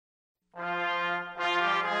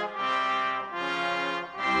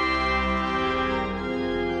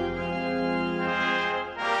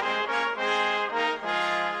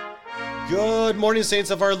Good morning, saints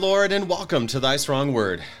of our Lord, and welcome to Thy Strong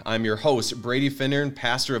Word. I'm your host, Brady Finnern,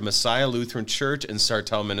 pastor of Messiah Lutheran Church in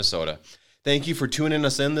Sartell, Minnesota. Thank you for tuning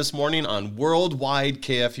us in this morning on Worldwide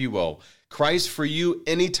KFUO. Christ for you,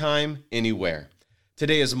 anytime, anywhere.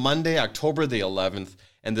 Today is Monday, October the 11th,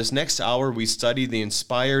 and this next hour we study the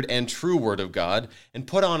inspired and true Word of God and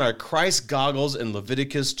put on our Christ goggles in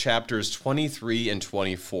Leviticus chapters 23 and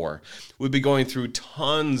 24. We'll be going through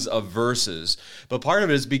tons of verses, but part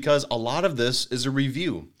of it is because a lot of this is a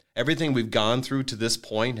review. Everything we've gone through to this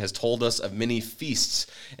point has told us of many feasts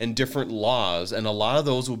and different laws, and a lot of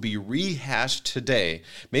those will be rehashed today.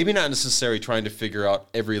 Maybe not necessarily trying to figure out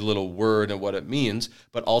every little word and what it means,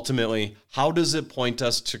 but ultimately, how does it point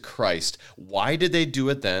us to Christ? Why did they do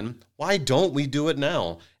it then? Why don't we do it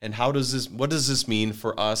now? And what does this mean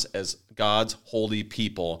for us as God's holy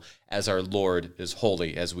people, as our Lord is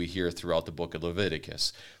holy, as we hear throughout the book of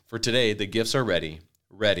Leviticus? For today, the gifts are ready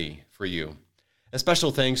for you. A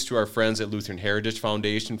special thanks to our friends at Lutheran Heritage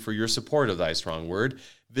Foundation for your support of Thy Strong Word.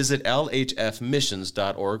 Visit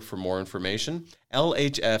lhfmissions.org for more information,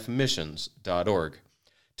 lhfmissions.org.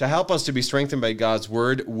 To help us to be strengthened by God's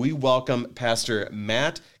Word, we welcome Pastor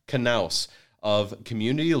Matt Knaus of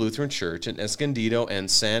Community Lutheran Church in Escondido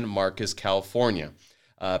and San Marcos, California.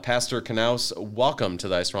 Pastor Knaus, welcome to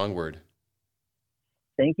Thy Strong Word.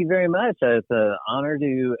 Thank you very much. It's an honor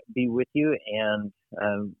to be with you and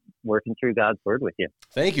working through God's Word with you.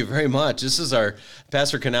 Thank you very much.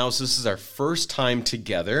 Pastor Knaus, this is our first time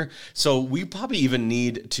together. So we probably even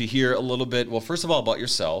need to hear a little bit, well, first of all, about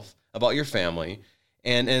yourself, about your family,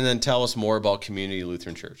 and then tell us more about Community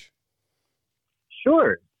Lutheran Church.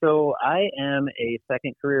 Sure. So I am a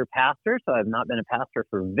second career pastor, so I've not been a pastor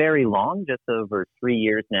for very long, just over 3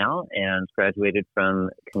 years now, and graduated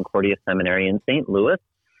from Concordia Seminary in St. Louis.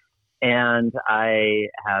 And I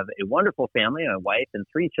have a wonderful family, a wife and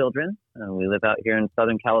 3 children. We live out here in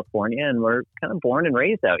Southern California, and we're kind of born and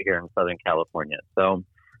raised out here in Southern California. So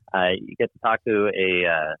you get to talk to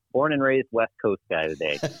a born and raised West Coast guy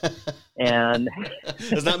today. And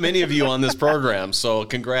there's not many of you on this program, so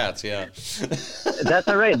congrats, yeah. That's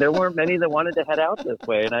all right. There weren't many that wanted to head out this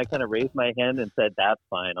way, and I kind of raised my hand and said, that's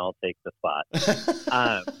fine, I'll take the spot.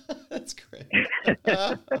 That's great.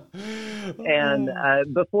 And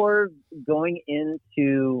before going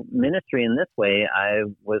into ministry in this way, I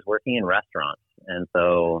was working in restaurants. And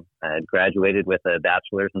so I had graduated with a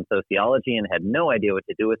bachelor's in sociology and had no idea what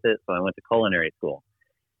to do with it, so I went to culinary school.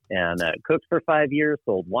 And cooked for 5 years,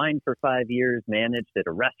 sold wine for 5 years, managed at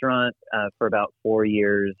a restaurant for about 4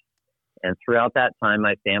 years. And throughout that time,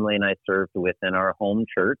 my family and I served within our home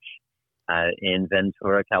church in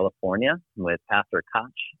Ventura, California, with Pastor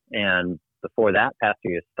Koch. And before that, Pastor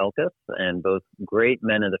Yustelkus, and both great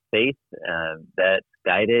men of the faith that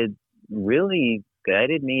guided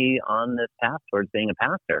me on this path towards being a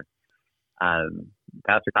pastor.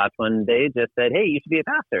 Pastor Koch one day just said, "Hey, you should be a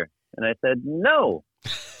pastor." And I said, "No."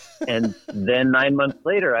 And then 9 months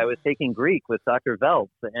later, I was taking Greek with Dr.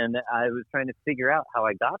 Veltz, and I was trying to figure out how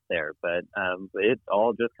I got there. But it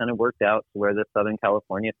all just kind of worked out to where the Southern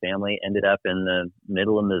California family ended up in the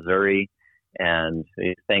middle of Missouri, and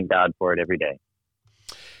we thank God for it every day.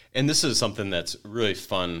 And this is something that's really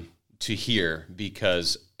fun to hear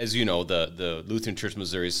because, as you know, the Lutheran Church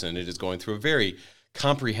Missouri Synod is going through a very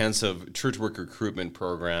comprehensive church work recruitment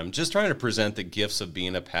program, just trying to present the gifts of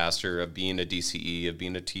being a pastor, of being a DCE, of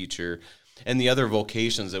being a teacher, and the other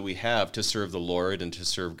vocations that we have to serve the Lord and to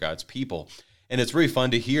serve God's people. And it's really fun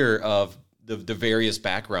to hear of the various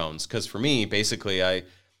backgrounds, because for me, basically, I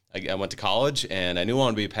went to college and I knew I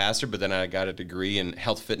wanted to be a pastor, but then I got a degree in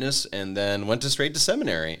health fitness and then went straight to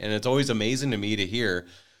seminary. And it's always amazing to me to hear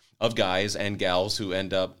of guys and gals who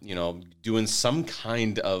end up, doing some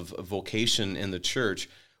kind of vocation in the church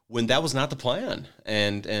when that was not the plan.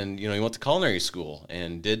 And you went to culinary school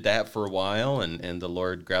and did that for a while, and the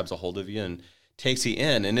Lord grabs a hold of you and takes you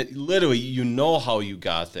in. And it literally, how you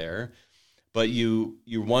got there, but you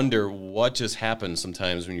wonder what just happened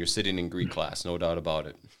sometimes when you're sitting in Greek class, no doubt about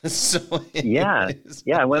it. Yeah,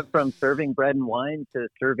 I went from serving bread and wine to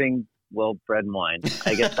serving bread and wine.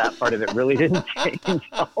 I guess that part of it really didn't change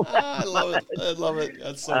all that much. I love it.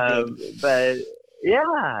 That's so good. But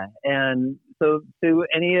yeah, and so to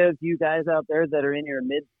any of you guys out there that are in your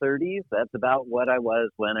mid-30s, that's about what I was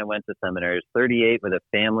when I went to seminary. I was 38 with a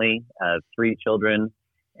family of 3 children,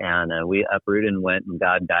 and we uprooted and went, and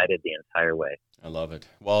God guided the entire way. I love it.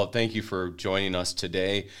 Well, thank you for joining us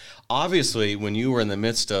today. Obviously, when you were in the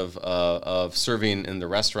midst of serving in the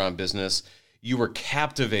restaurant business, you were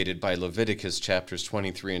captivated by Leviticus chapters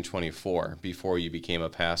 23 and 24 before you became a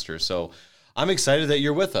pastor. So I'm excited that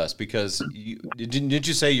you're with us because did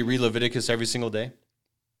you say you read Leviticus every single day?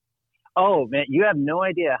 Oh, man, you have no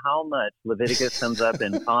idea how much Leviticus comes up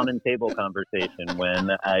in common table conversation when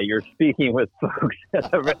you're speaking with folks.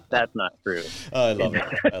 That's not true. I love it.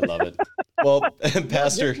 I love it. Well,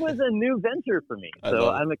 Pastor, this was a new venture for me,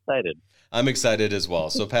 so I'm excited. I'm excited as well.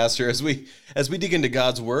 So, Pastor, as we dig into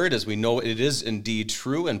God's Word, as we know it is indeed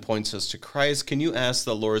true and points us to Christ, can you ask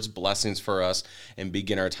the Lord's blessings for us and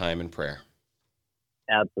begin our time in prayer?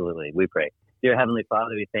 Absolutely. We pray. Dear Heavenly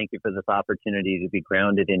Father, we thank you for this opportunity to be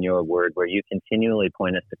grounded in your word where you continually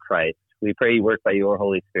point us to Christ. We pray you work by your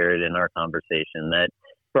Holy Spirit in our conversation, that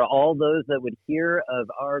for all those that would hear of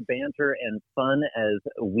our banter and fun as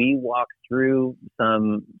we walk through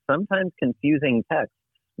some sometimes confusing texts,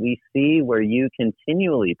 we see where you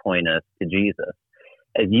continually point us to Jesus.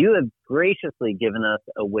 As you have graciously given us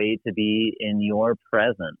a way to be in your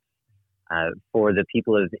presence, for the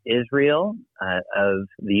people of Israel of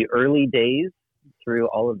the early days through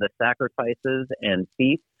all of the sacrifices and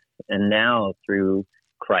feasts, and now through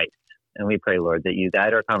Christ. And we pray, Lord, that you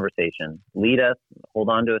guide our conversation, lead us, hold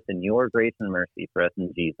on to us in your grace and mercy for us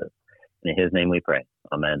in Jesus. In his name we pray.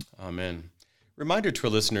 Amen. Amen. Reminder to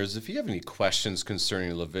our listeners, if you have any questions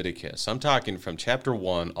concerning Leviticus, I'm talking from chapter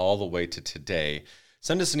 1 all the way to today,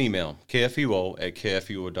 send us an email,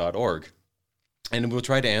 kfuo@kfuo.org. And we'll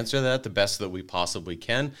try to answer that the best that we possibly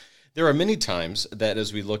can. There are many times that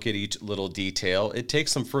as we look at each little detail, it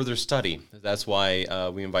takes some further study. That's why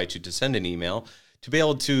we invite you to send an email to be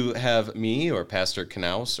able to have me or Pastor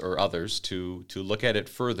Knaus or others to look at it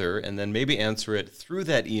further and then maybe answer it through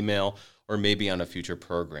that email or maybe on a future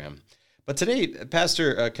program. But today,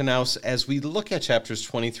 Pastor Knaus, as we look at chapters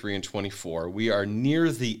 23 and 24, we are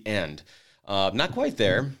near the end. Not quite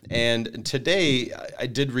there. And today I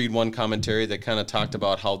did read one commentary that kind of talked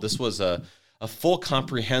about how this was a full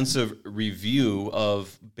comprehensive review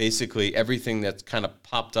of basically everything that's kind of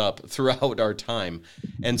popped up throughout our time.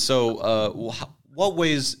 And so what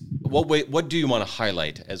do you want to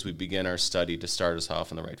highlight as we begin our study to start us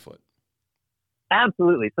off on the right foot?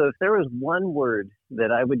 Absolutely. So if there was one word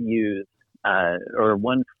that I would use or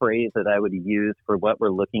one phrase that I would use for what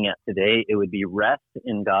we're looking at today, it would be rest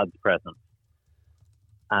in God's presence.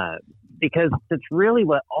 Because it's really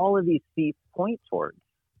what all of these feasts point towards.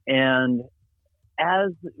 And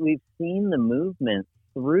as we've seen the movement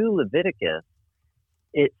through Leviticus,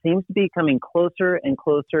 it seems to be coming closer and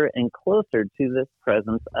closer and closer to this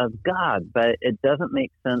presence of God. But it doesn't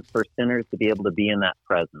make sense for sinners to be able to be in that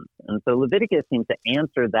presence. And so Leviticus seems to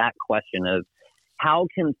answer that question of how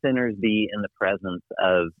can sinners be in the presence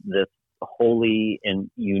of this holy and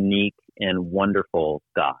unique and wonderful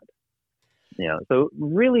God? So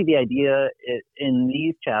really the idea in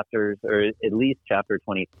these chapters, or at least chapter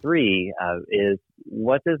 23, is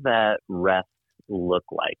what does that rest look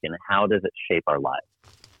like and how does it shape our lives?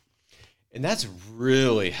 And that's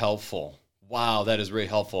really helpful. Wow, that is really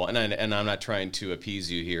helpful. And I'm not trying to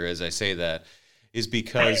appease you here as I say that, is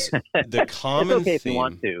because the common it's okay theme, if you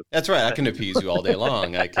want to. That's right, I can appease you all day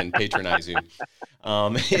long. I can patronize you.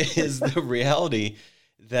 Is the reality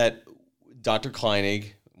that Dr.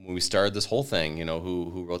 Kleinig, when we started this whole thing,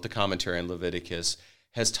 who wrote the commentary on Leviticus,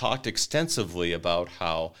 has talked extensively about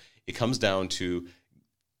how it comes down to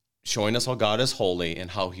showing us how God is holy and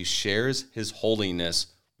how he shares his holiness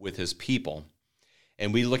with his people.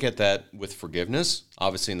 And we look at that with forgiveness,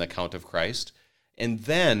 obviously in the account of Christ, and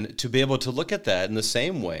then to be able to look at that in the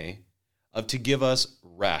same way of to give us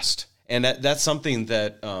rest. And that's something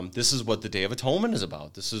that this is what the Day of Atonement is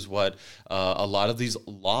about. This is what a lot of these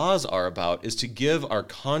laws are about, is to give our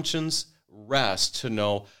conscience rest to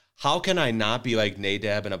know, how can I not be like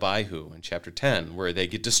Nadab and Abihu in chapter 10, where they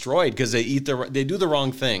get destroyed because they do the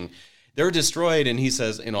wrong thing. They're destroyed, and he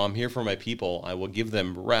says, I'm here for my people. I will give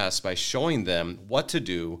them rest by showing them what to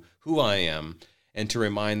do, who I am, and to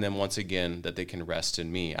remind them once again that they can rest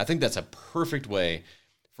in me. I think that's a perfect way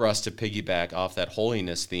for us to piggyback off that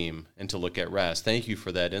holiness theme and to look at rest. Thank you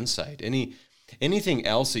for that insight. Anything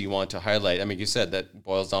else that you want to highlight? I mean, you said that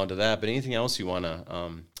boils down to that, but anything else you want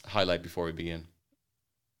to highlight before we begin?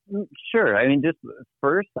 Sure. I mean, just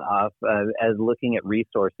first off, as looking at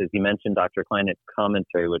resources, you mentioned Dr. Klein's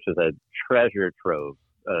commentary, which is a treasure trove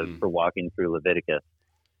for walking through Leviticus.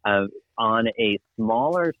 On a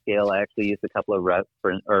smaller scale, I actually used a couple of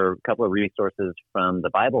resources from the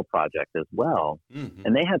Bible Project as well. Mm-hmm.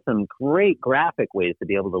 And they had some great graphic ways to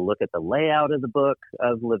be able to look at the layout of the book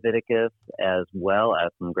of Leviticus, as well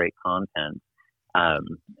as some great content.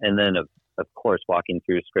 And then, of course, walking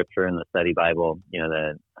through Scripture and the study Bible,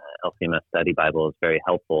 the LCMS study Bible is very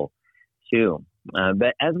helpful too.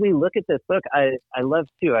 But as we look at this book, I love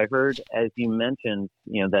too. I heard, as you mentioned,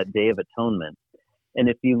 that Day of Atonement. And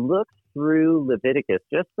if you look through Leviticus,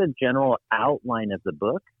 just the general outline of the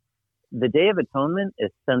book, the Day of Atonement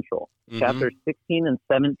is central. Mm-hmm. Chapters 16 and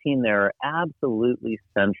 17 there are absolutely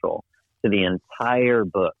central to the entire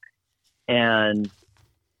book. And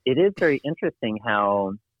it is very interesting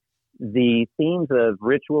how the themes of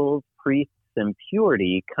rituals, priests, and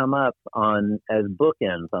purity come up as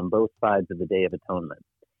bookends on both sides of the Day of Atonement.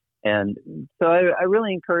 And so I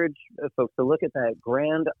really encourage folks to look at that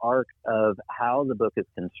grand arc of how the book is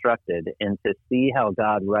constructed and to see how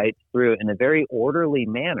God writes through it in a very orderly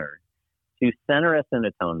manner to center us in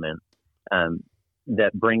atonement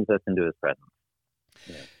that brings us into his presence.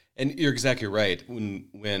 Yeah. And you're exactly right.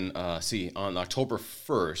 When on October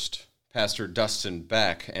 1st, Pastor Dustin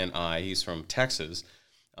Beck and he's from Texas,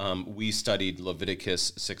 we studied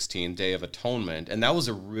Leviticus 16, Day of Atonement, and that was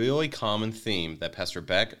a really common theme that Pastor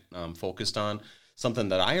Beck focused on. Something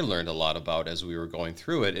that I learned a lot about as we were going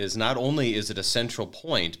through it is not only is it a central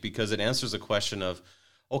point because it answers the question of,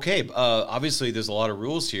 okay, obviously there's a lot of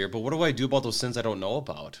rules here, but what do I do about those sins I don't know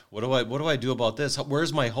about? What do I do about this?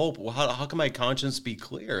 Where's my hope? How can my conscience be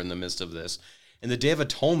clear in the midst of this? And the Day of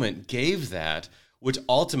Atonement gave that, which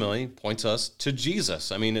ultimately points us to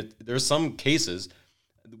Jesus. I mean, there's some cases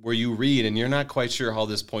where you read and you're not quite sure how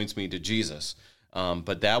this points me to Jesus.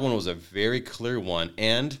 But that one was a very clear one.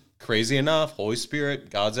 And crazy enough, Holy Spirit,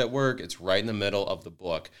 God's at work. It's right in the middle of the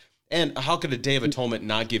book. And how could a Day of Atonement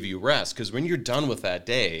not give you rest? Because when you're done with that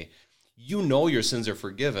day, you know your sins are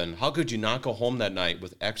forgiven. How could you not go home that night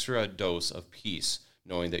with extra dose of peace,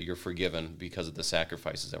 knowing that you're forgiven because of the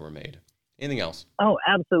sacrifices that were made? Anything else? Oh,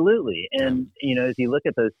 absolutely. And, as you look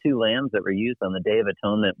at those two lambs that were used on the Day of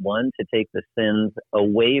Atonement, one to take the sins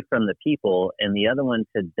away from the people and the other one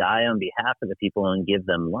to die on behalf of the people and give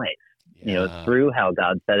them life, through how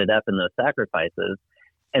God set it up in those sacrifices.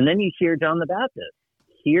 And then you hear John the Baptist.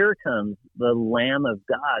 Here comes the Lamb of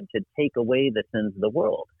God to take away the sins of the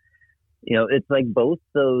world. It's like both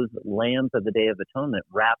those lambs of the Day of Atonement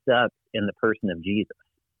wrapped up in the person of Jesus.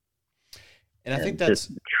 And I think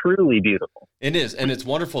that's truly beautiful. It is. And it's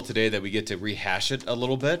wonderful today that we get to rehash it a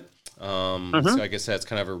little bit. So I guess that's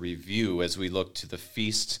kind of a review as we look to the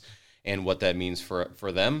feast and what that means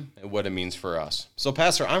for them and what it means for us. So,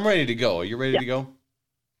 Pastor, I'm ready to go. Are you ready to go?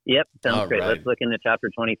 Yep, sounds great. Right. Let's look into chapter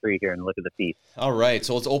 23 here and look at the feast. All right,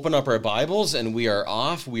 so let's open up our Bibles, and we are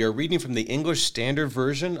off. We are reading from the English Standard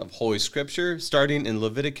Version of Holy Scripture, starting in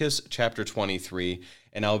Leviticus chapter 23,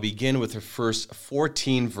 and I'll begin with the first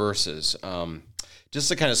 14 verses, just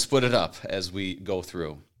to kind of split it up as we go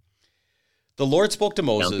through. The Lord spoke to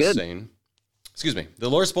Moses, saying,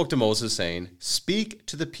 "Speak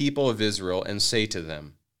to the people of Israel and say to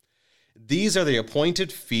them, these are the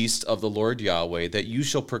appointed feasts of the Lord Yahweh that you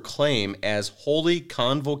shall proclaim as holy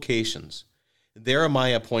convocations. They are my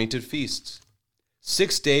appointed feasts.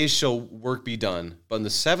 6 days shall work be done, but on the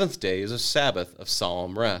seventh day is a Sabbath of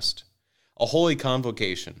solemn rest, a holy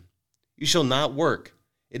convocation. You shall not work.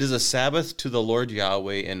 It is a Sabbath to the Lord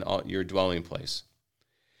Yahweh in your dwelling place.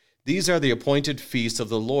 These are the appointed feasts of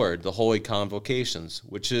the Lord, the holy convocations,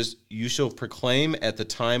 which is you shall proclaim at the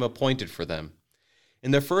time appointed for them. In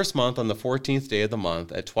the first month, on the 14th day of the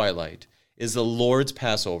month, at twilight, is the Lord's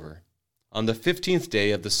Passover. On the 15th day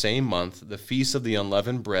of the same month, the feast of the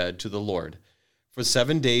unleavened bread to the Lord. For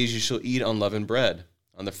 7 days you shall eat unleavened bread.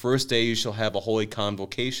 On the first day you shall have a holy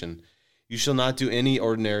convocation. You shall not do any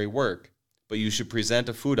ordinary work, but you should present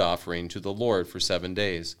a food offering to the Lord for 7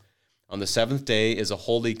 days. On the seventh day is a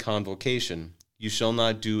holy convocation. You shall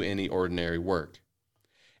not do any ordinary work.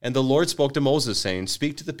 And the Lord spoke to Moses, saying,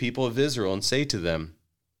 Speak to the people of Israel and say to them,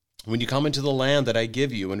 when you come into the land that I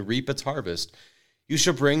give you and reap its harvest, you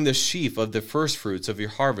shall bring the sheaf of the firstfruits of your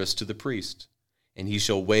harvest to the priest, and he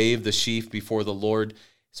shall wave the sheaf before the Lord,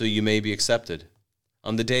 so you may be accepted.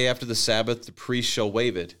 On the day after the Sabbath, the priest shall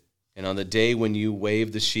wave it, and on the day when you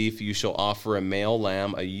wave the sheaf, you shall offer a male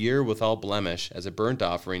lamb a year without blemish as a burnt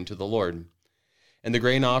offering to the Lord. And the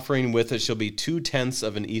grain offering with it shall be 2/10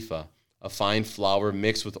 of an ephah, a fine flour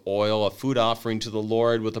mixed with oil, a food offering to the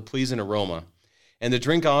Lord with a pleasing aroma. And the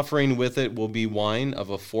drink offering with it will be wine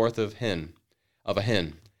of 1/4 of a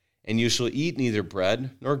hin. And you shall eat neither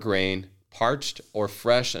bread nor grain, parched or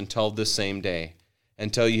fresh, until this same day,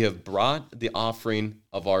 until you have brought the offering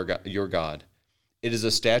of your God. It is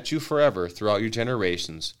a statute forever throughout your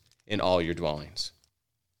generations in all your dwellings."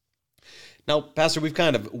 Now, Pastor, we've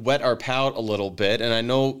kind of wet our palate a little bit, and I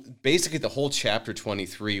know basically the whole chapter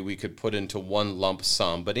 23 we could put into one lump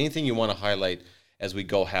sum, but anything you want to highlight as we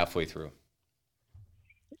go halfway through?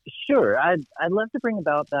 Sure. I'd love to bring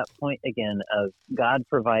about that point again of God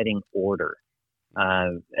providing order.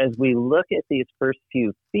 As we look at these first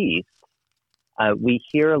few feasts, we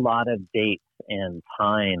hear a lot of dates and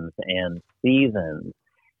times and seasons.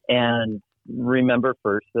 And remember,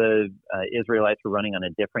 first, the Israelites were running on a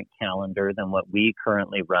different calendar than what we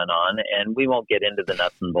currently run on. And we won't get into the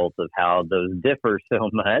nuts and bolts of how those differ so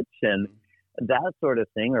much and that sort of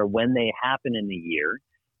thing, or when they happen in the year.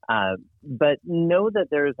 But know that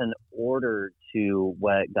there's an order to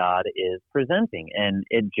what God is presenting, and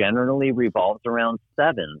it generally revolves around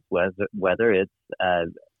sevens, whether it's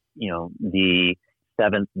the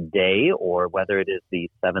seventh day, or whether it is the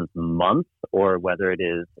seventh month, or whether it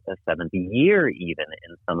is a seventh year, even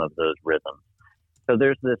in some of those rhythms. So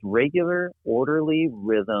there's this regular, orderly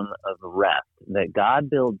rhythm of rest that God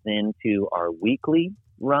builds into our weekly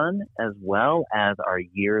run as well as our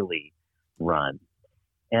yearly run.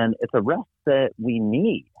 And it's a rest that we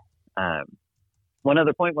need. One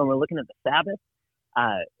other point, when we're looking at the Sabbath,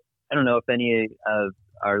 I don't know if any of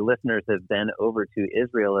our listeners have been over to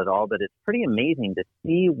Israel at all, but it's pretty amazing to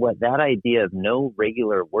see what that idea of no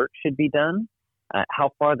regular work should be done,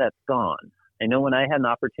 how far that's gone. I know when I had an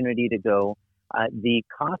opportunity to go, the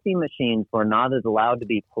coffee machines were not as allowed to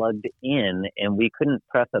be plugged in, and we couldn't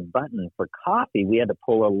press a button for coffee. We had to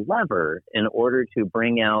pull a lever in order to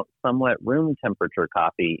bring out somewhat room temperature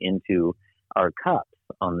coffee into our cups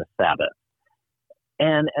on the Sabbath.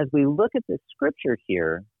 And as we look at the scripture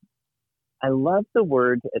here, I love the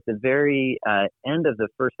words at the very end of the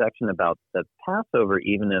first section about the Passover,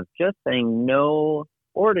 even of just saying no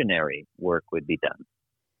ordinary work would be done.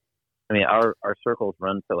 I mean, our circles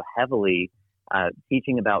run so heavily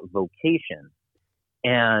teaching about vocation.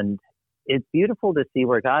 And it's beautiful to see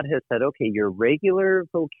where God has said, okay, your regular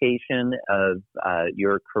vocation of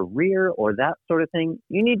your career or that sort of thing,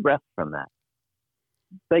 you need rest from that.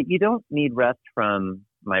 But you don't need rest from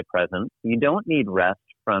my presence. You don't need rest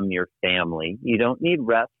from your family. You don't need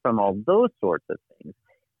rest from all those sorts of things.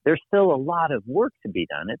 There's still a lot of work to be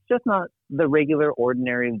done. It's just not the regular,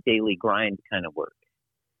 ordinary, daily grind kind of work.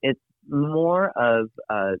 It's more of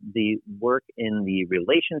the work in the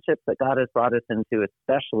relationships that God has brought us into,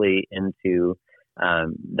 especially into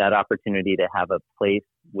that opportunity to have a place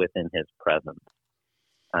within His presence.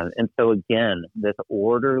 And so again, this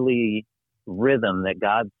orderly rhythm that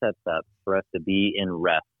God sets up for us to be in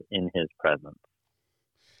rest in His presence.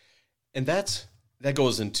 And that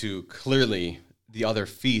goes into clearly the other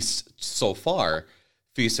feasts so far.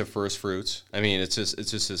 Feast of First Fruits. I mean, it's just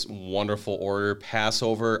this wonderful order.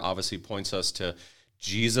 Passover obviously points us to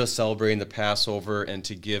Jesus celebrating the Passover and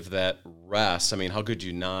to give that rest. I mean, how could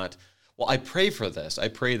you not? Well, I pray for this. I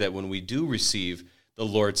pray that when we do receive the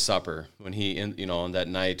Lord's Supper, when on that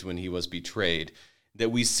night when He was betrayed,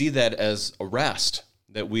 that we see that as a rest,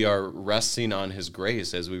 that we are resting on His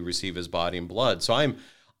grace as we receive His body and blood. So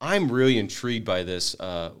I'm really intrigued by this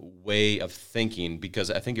way of thinking, because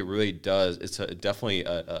I think it really does. It's definitely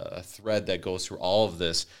a thread that goes through all of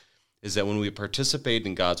this, is that when we participate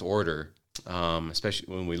in God's order,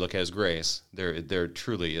 especially when we look at His grace, there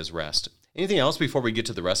truly is rest. Anything else before we get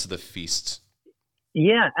to the rest of the feasts?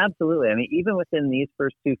 Yeah, absolutely. I mean, even within these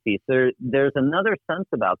first two feasts, there's another sense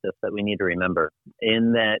about this that we need to remember,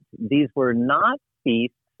 in that these were not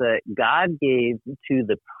feasts that God gave to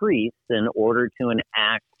the priests in order to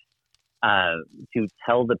enact to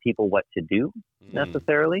tell the people what to do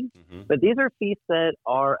necessarily, but these are feasts that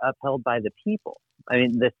are upheld by the people. I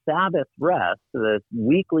mean, the Sabbath rest, the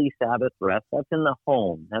weekly Sabbath rest, that's in the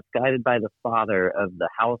home. That's guided by the father of the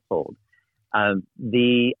household.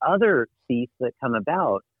 The other feasts that come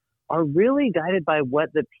about are really guided by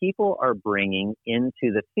what the people are bringing into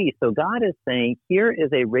the feast. So God is saying, here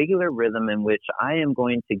is a regular rhythm in which I am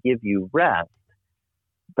going to give you rest,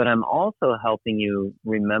 but I'm also helping you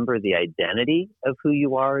remember the identity of who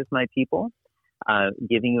you are as my people,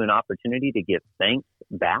 giving you an opportunity to give thanks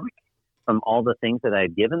back from all the things that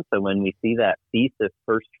I've given. So when we see that Feast of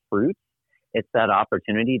First Fruits, it's that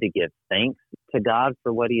opportunity to give thanks to God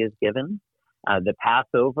for what He has given. The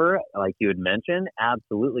Passover, like you had mentioned,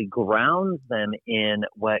 absolutely grounds them in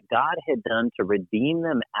what God had done to redeem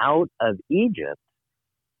them out of Egypt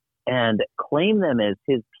and claim them as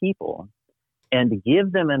His people, and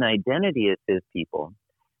give them an identity as His people.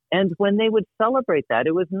 And when they would celebrate that,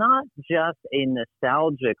 it was not just a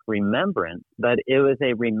nostalgic remembrance, but it was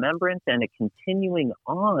a remembrance and a continuing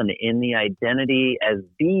on in the identity as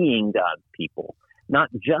being God's people, not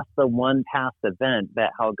just the one past event,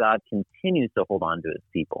 but how God continues to hold on to His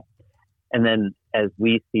people. And then as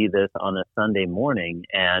we see this on a Sunday morning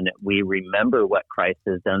and we remember what Christ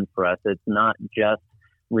has done for us, it's not just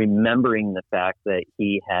remembering the fact that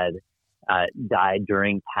he had died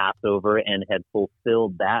during Passover and had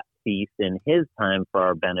fulfilled that feast in his time for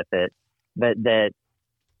our benefit, but that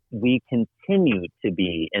we continue to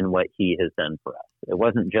be in what he has done for us. It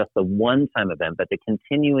wasn't just a one-time event, but the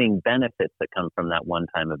continuing benefits that come from that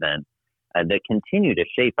one-time event that continue to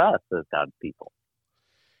shape us as God's people.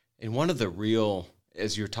 And one of the real,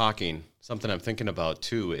 as you're talking, something I'm thinking about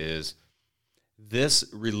too is this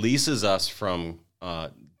releases us from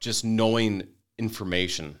just knowing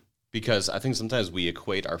information, because I think sometimes we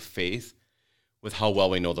equate our faith with how well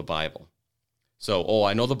we know the Bible. So,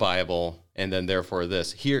 I know the Bible, and then therefore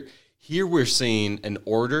this. Here we're seeing an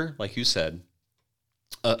order, like you said,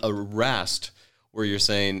 a rest where you're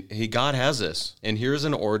saying, hey, God has this, and here's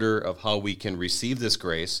an order of how we can receive this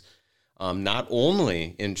grace, not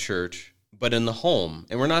only in church, but in the home.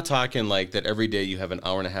 And we're not talking like that every day you have an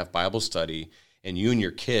hour and a half Bible study and you and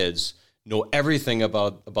your kids know everything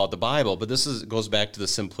about the Bible, but goes back to the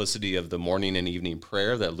simplicity of the morning and evening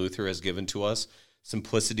prayer that Luther has given to us,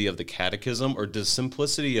 simplicity of the catechism, or the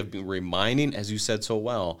simplicity of reminding, as you said so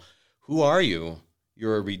well, who are you?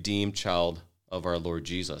 You're a redeemed child of our Lord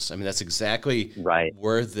Jesus. I mean, that's exactly right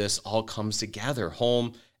where this all comes together,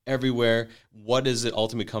 home, everywhere. What does it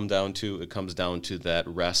ultimately come down to? It comes down to that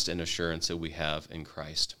rest and assurance that we have in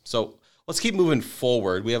Christ. So let's keep moving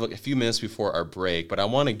forward. We have a few minutes before our break, but I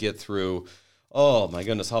want to get through, oh my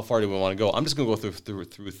goodness, how far do we want to go? I'm just going to go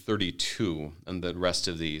through 32 and the rest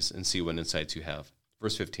of these and see what insights you have.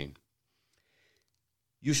 Verse 15.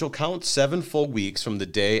 You shall count 7 full weeks from the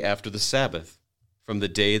day after the Sabbath, from the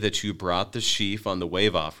day that you brought the sheaf on the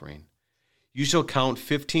wave offering. You shall count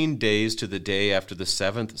 15 days to the day after the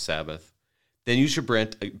 7th Sabbath. Then you shall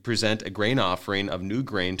present a grain offering of new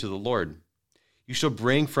grain to the Lord. You shall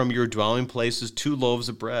bring from your dwelling places 2 loaves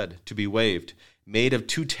of bread to be waved, made of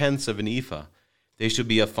 2/10 of an ephah. They shall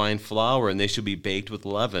be of fine flour, and they shall be baked with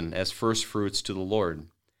leaven as first fruits to the Lord.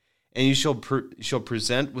 And you shall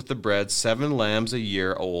present with the bread 7 lambs a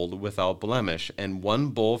year old without blemish, and 1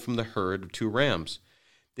 bull from the herd of 2 rams.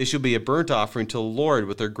 They shall be a burnt offering to the Lord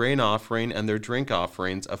with their grain offering and their drink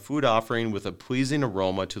offerings, a food offering with a pleasing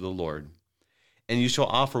aroma to the Lord. And you shall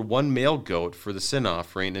offer 1 male goat for the sin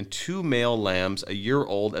offering, and 2 male lambs a year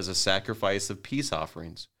old as a sacrifice of peace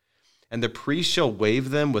offerings. And the priest shall wave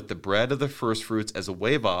them with the bread of the firstfruits as a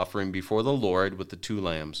wave offering before the Lord with the 2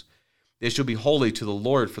 lambs. They shall be holy to the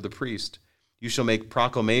Lord for the priest. You shall make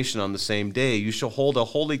proclamation on the same day. You shall hold a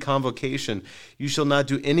holy convocation. You shall not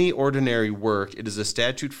do any ordinary work. It is a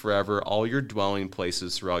statute forever, all your dwelling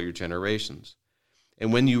places throughout your generations.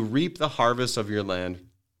 And when you reap the harvest of your land,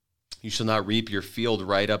 you shall not reap your field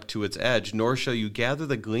right up to its edge, nor shall you gather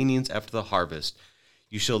the gleanings after the harvest.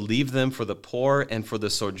 You shall leave them for the poor and for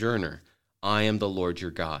the sojourner. I am the Lord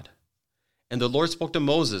your God. And the Lord spoke to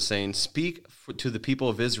Moses, saying, Speak to the people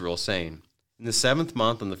of Israel, saying, In the 7th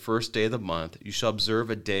month, on the 1st day of the month, you shall observe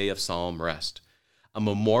a day of solemn rest, a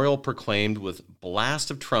memorial proclaimed with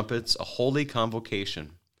blast of trumpets, a holy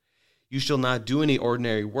convocation. You shall not do any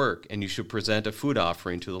ordinary work, and you shall present a food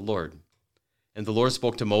offering to the Lord. And the Lord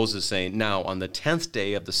spoke to Moses, saying, Now, on the 10th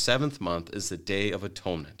day of the 7th month is the day of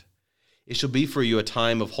atonement. It shall be for you a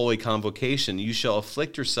time of holy convocation. You shall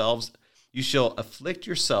afflict yourselves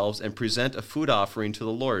and present a food offering to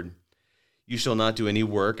the Lord. You shall not do any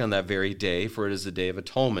work on that very day, for it is the day of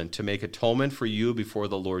atonement, to make atonement for you before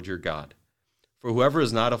the Lord your God. For whoever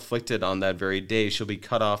is not afflicted on that very day shall be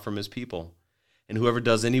cut off from his people. And whoever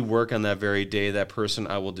does any work on that very day, that person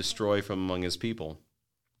I will destroy from among his people.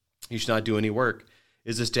 You shall not do any work.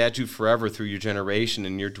 It is a statute forever through your generation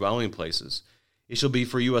in your dwelling places. It shall be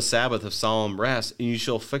for you a Sabbath of solemn rest, and you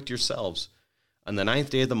shall afflict yourselves. On the 9th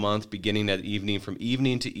day of the month, beginning at evening, from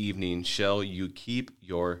evening to evening, shall you keep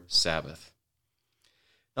your Sabbath.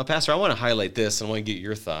 Now, Pastor, I want to highlight this, and I want to get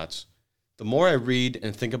your thoughts. The more I read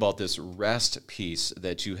and think about this rest piece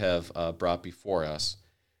that you have brought before us,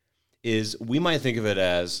 is we might think of it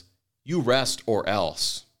as you rest or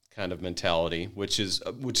else kind of mentality, which is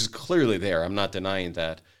clearly there. I'm not denying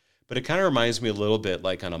that. But it kind of reminds me a little bit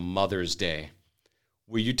like on a Mother's Day,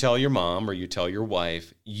 where you tell your mom or you tell your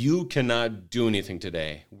wife, you cannot do anything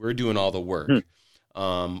today. We're doing all the work.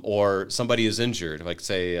 Or somebody is injured. Like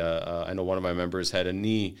say, I know one of my members had a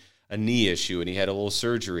knee issue and he had a little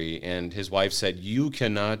surgery and his wife said, you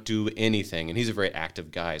cannot do anything. And he's a very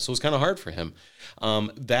active guy. So it's kind of hard for him.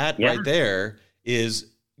 Right there is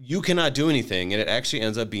you cannot do anything. And it actually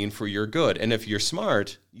ends up being for your good. And if you're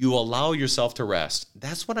smart, you allow yourself to rest.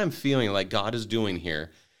 That's what I'm feeling like God is doing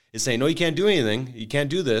here. Is saying, no, you can't do anything. You can't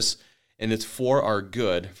do this. And it's for our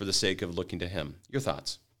good for the sake of looking to him. Your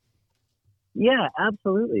thoughts? Yeah,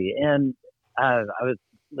 absolutely. And I was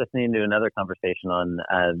listening to another conversation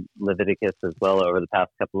on Leviticus as well over the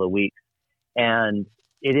past couple of weeks. And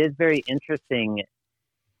it is very interesting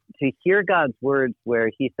to hear God's words where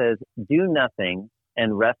he says, do nothing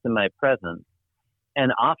and rest in my presence.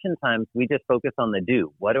 And oftentimes we just focus on the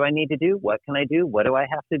do. What do I need to do? What can I do? What do I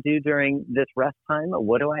have to do during this rest time?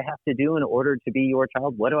 What do I have to do in order to be your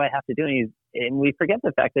child? What do I have to do? And we forget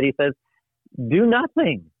the fact that he says, do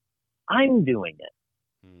nothing. I'm doing it.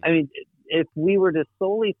 I mean, if we were to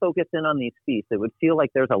solely focus in on these feasts, it would feel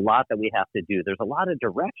like there's a lot that we have to do. There's a lot of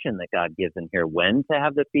direction that God gives in here. When to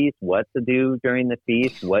have the feast, what to do during the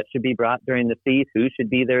feast, what should be brought during the feast, who should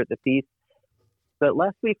be there at the feast. But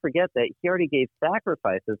lest we forget that he already gave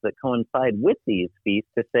sacrifices that coincide with these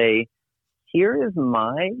feasts to say, here is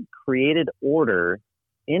my created order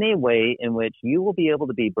in a way in which you will be able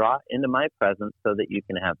to be brought into my presence so that you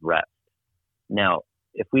can have rest. Now,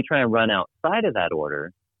 if we try and run outside of that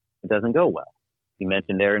order, it doesn't go well. You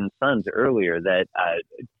mentioned Aaron's sons earlier that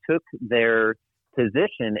took their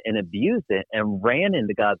position and abused it and ran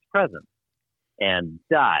into God's presence and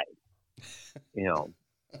died,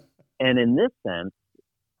 And in this sense,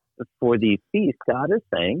 for these feasts, God is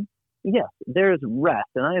saying, yes, there's rest,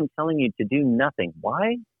 and I am telling you to do nothing.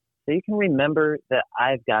 Why? So you can remember that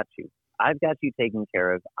I've got you. I've got you taken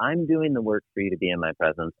care of. I'm doing the work for you to be in my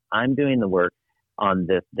presence. I'm doing the work on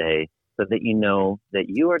this day so that you know that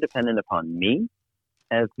you are dependent upon me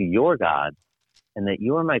as your God, and that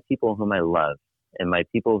you are my people whom I love, and my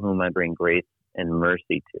people whom I bring grace and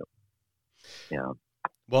mercy to.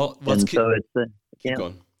 Well, let's keep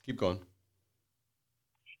going. Keep going.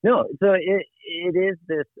 No, so it is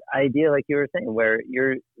this idea, like you were saying, where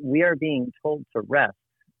we are being told to rest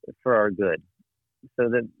for our good, so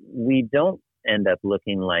that we don't end up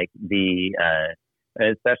looking like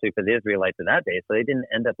especially for the Israelites of that day, so they didn't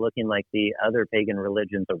end up looking like the other pagan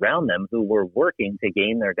religions around them who were working to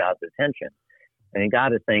gain their God's attention. I mean,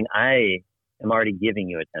 God is saying, I am already giving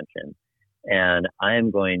you attention, and I am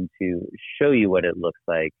going to show you what it looks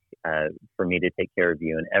like for me to take care of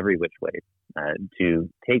you in every which way, to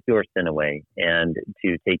take your sin away and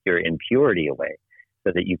to take your impurity away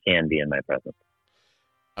so that you can be in my presence.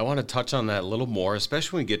 I want to touch on that a little more,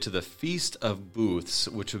 especially when we get to the Feast of Booths,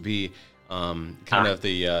 which would be kind of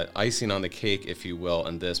the icing on the cake, if you will,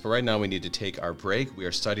 in this. But right now we need to take our break. We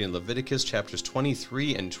are studying Leviticus chapters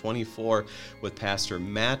 23 and 24 with Pastor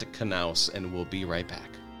Matt Knaus, and we'll be right back.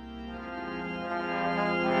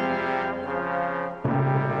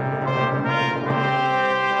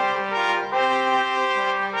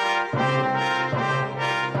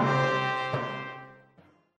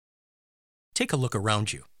 Take a look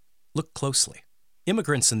around you. Look closely.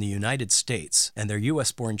 Immigrants in the United States and their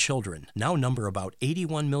U.S.-born children now number about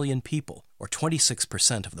 81 million people, or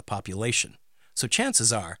 26% of the population. So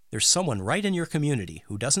chances are there's someone right in your community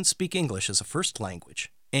who doesn't speak English as a first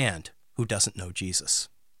language and who doesn't know Jesus.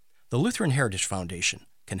 The Lutheran Heritage Foundation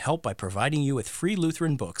can help by providing you with free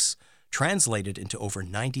Lutheran books translated into over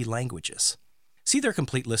 90 languages. See their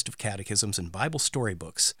complete list of catechisms and Bible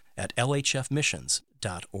storybooks at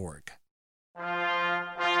lhfmissions.org.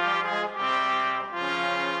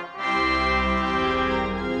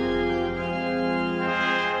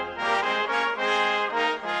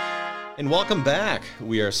 And welcome back.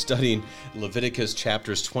 We are studying Leviticus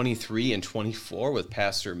chapters 23 and 24 with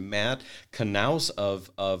Pastor Matt Knaus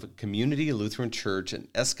of Community Lutheran Church in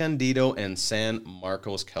Escondido and San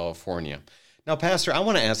Marcos, California. Now, Pastor, I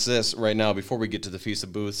want to ask this right now before we get to the Feast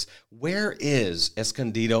of Booths. Where is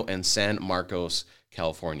Escondido and San Marcos,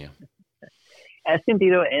 California?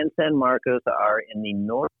 Escondido and San Marcos are in the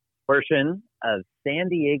north portion of San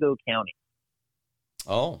Diego County.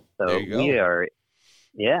 Oh, so there you go.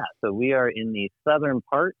 We are in the southern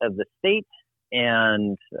part of the state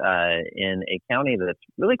and in a county that's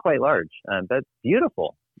really quite large, but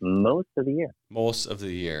beautiful most of the year. Most of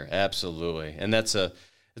the year, absolutely. And it's a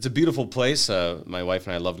beautiful place. My wife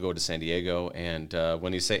and I love to go to San Diego. And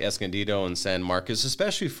when you say Escondido and San Marcos,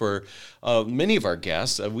 especially for many of our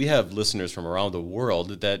guests, we have listeners from around the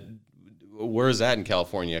world where is that in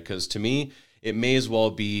California? Because to me, it may as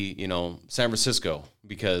well be, San Francisco,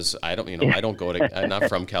 because I'm not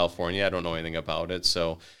from California. I don't know anything about it.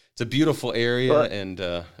 So it's a beautiful area, and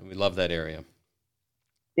we love that area.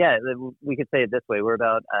 Yeah, we could say it this way. We're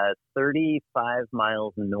about 35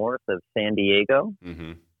 miles north of San Diego,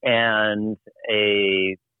 mm-hmm. and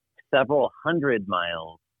several hundred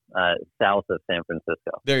miles south of San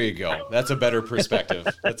Francisco. There you go. That's a better perspective.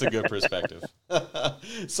 That's a good perspective.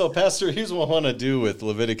 So, Pastor, here's what I want to do with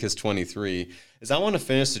Leviticus 23 is I want to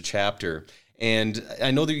finish the chapter. And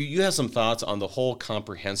I know that you have some thoughts on the whole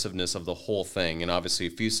comprehensiveness of the whole thing. And obviously,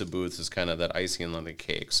 Feast of Booths is kind of that icing on the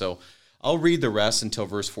cake. So I'll read the rest until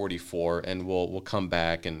verse 44, and we'll come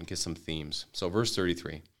back and get some themes. So verse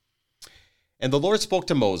 33. And the Lord spoke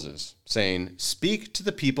to Moses, saying, Speak to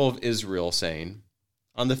the people of Israel, saying,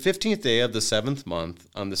 On the 15th day of the 7th month,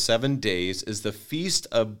 on the 7 days, is the Feast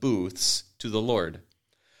of Booths to the Lord.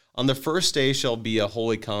 On the first day shall be a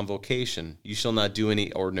holy convocation. You shall not do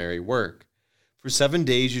any ordinary work. For 7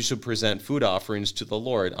 days you shall present food offerings to the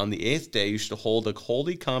Lord. On the 8th day you shall hold a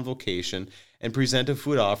holy convocation and present a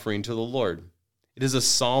food offering to the Lord. It is a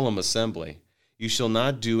solemn assembly. You shall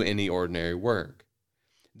not do any ordinary work.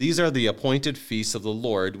 These are the appointed feasts of the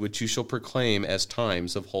Lord, which you shall proclaim as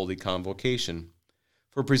times of holy convocation.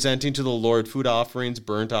 For presenting to the Lord food offerings,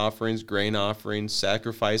 burnt offerings, grain offerings,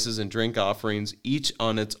 sacrifices, and drink offerings, each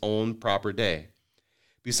on its own proper day.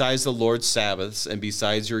 Besides the Lord's Sabbaths, and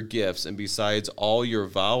besides your gifts, and besides all your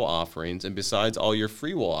vow offerings, and besides all your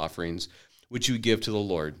freewill offerings, which you give to the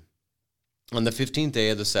Lord. On the 15th day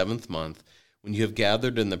of the 7th month, when you have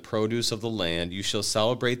gathered in the produce of the land, you shall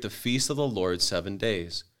celebrate the feast of the Lord 7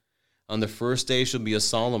 days. On the first day shall be a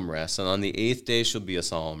solemn rest, and on the 8th day shall be a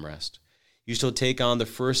solemn rest. You shall take on the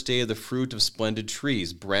first day of the fruit of splendid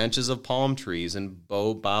trees, branches of palm trees, and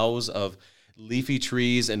boughs of leafy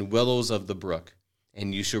trees, and willows of the brook.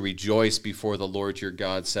 And you shall rejoice before the Lord your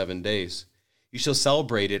God 7 days. You shall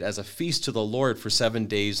celebrate it as a feast to the Lord for 7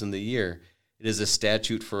 days in the year. It is a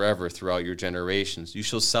statute forever throughout your generations. You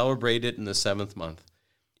shall celebrate it in the 7th month.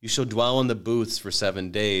 You shall dwell in the booths for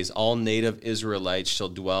 7 days. All native Israelites shall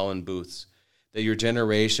dwell in booths, that your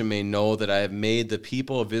generation may know that I have made the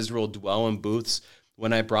people of Israel dwell in booths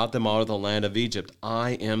when I brought them out of the land of Egypt.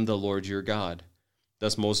 I am the Lord your God.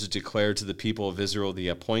 Thus Moses declared to the people of Israel the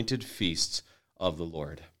appointed feasts of the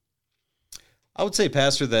Lord. I would say,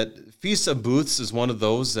 Pastor, that Feast of Booths is one of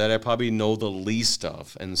those that I probably know the least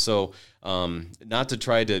of. And so not to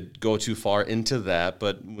try to go too far into that,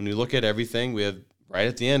 but when we look at everything, we have right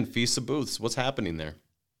at the end, Feast of Booths. What's happening there?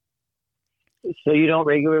 So you don't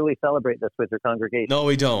regularly celebrate this with your congregation? No,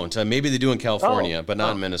 we don't. Maybe they do in California, but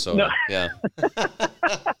not in Minnesota. No. Yeah.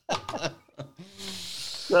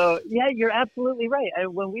 So, yeah, you're absolutely right.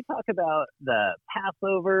 When we talk about the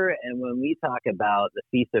Passover and when we talk about the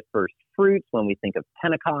Feast of First Fruits, when we think of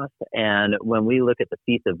Pentecost, and when we look at the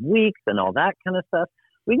Feast of Weeks and all that kind of stuff,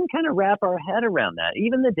 we can kind of wrap our head around that.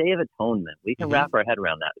 Even the Day of Atonement, we can wrap our head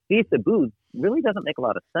around that. Feast of Booths really doesn't make a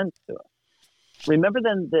lot of sense to us. Remember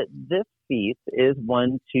then that this feast is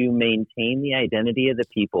one to maintain the identity of the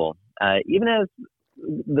people, even as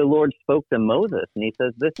the Lord spoke to Moses, and he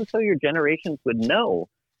says, this is so your generations would know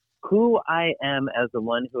who I am as the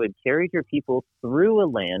one who had carried your people through a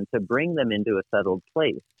land to bring them into a settled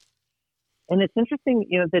place. And it's interesting,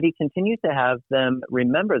 that he continues to have them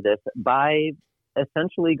remember this by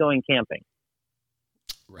essentially going camping.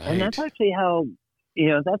 Right. And that's actually how,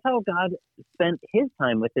 that's how God spent his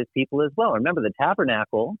time with his people as well. Remember the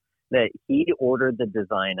tabernacle that he ordered the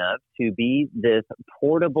design of to be this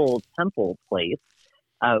portable temple place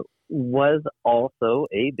was also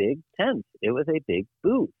a big tent. It was a big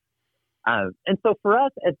booth. And so for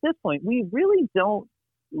us at this point, we really don't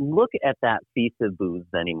look at that Feast of Booths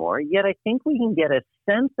anymore. Yet I think we can get a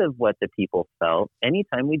sense of what the people felt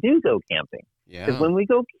anytime we do go camping. Because when we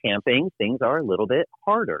go camping, things are a little bit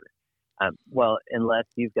harder. Well, unless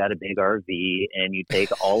you've got a big RV and you take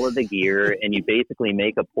all of the gear and you basically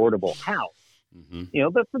make a portable house. Mm-hmm.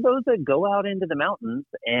 But for those that go out into the mountains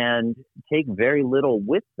and take very little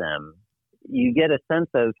with them, you get a sense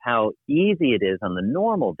of how easy it is on the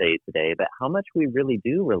normal day-to-day, but how much we really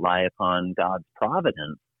do rely upon God's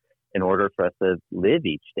providence in order for us to live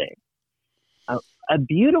each day. A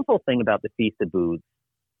beautiful thing about the Feast of Booths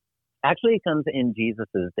actually comes in Jesus'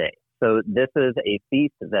 day. So this is a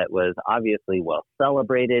feast that was obviously well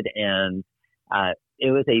celebrated, and it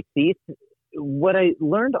was a feast. What I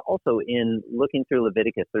learned also in looking through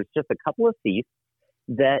Leviticus, there's just a couple of feasts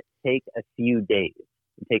that take a few days,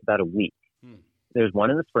 take about a week. There's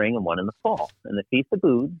one in the spring and one in the fall. And the Feast of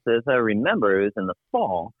Booths, as I remember, is in the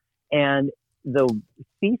fall. And the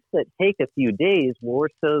feasts that take a few days were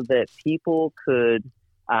so that people could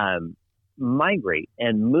migrate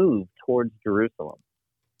and move towards Jerusalem,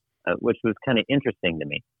 which was kind of interesting to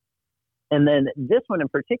me. And then this one in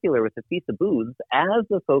particular with the Feast of Booths, as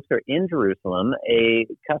the folks are in Jerusalem, a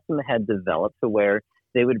custom had developed to where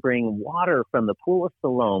they would bring water from the Pool of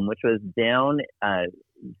Siloam, which was down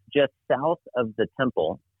just south of the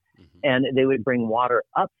temple, and they would bring water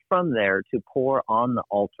up from there to pour on the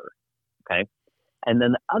altar. Okay, And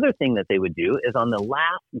then the other thing that they would do is on the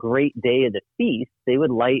last great day of the feast, they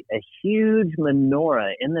would light a huge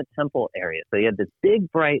menorah in the temple area. So you had this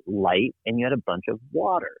big bright light and you had a bunch of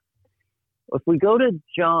water. If we go to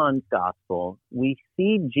John's gospel, we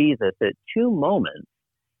see Jesus at two moments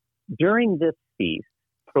during this feast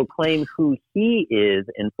proclaim who he is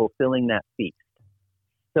in fulfilling that feast.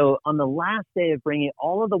 So on the last day of bringing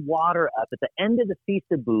all of the water up at the end of the Feast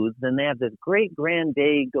of Booths, then they have this great grand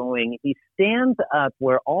day going. He stands up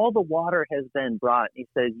where all the water has been brought. He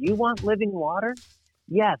says, "You want living water?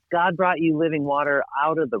 Yes, God brought you living water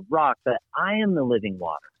out of the rock, but I am the living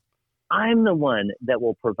water. I'm the one that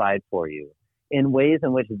will provide for you in ways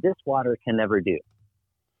in which this water can never do."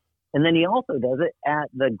 And then he also does it at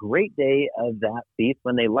the great day of that feast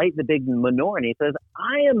when they light the big menorah, and he says,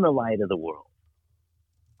 "I am the light of the world.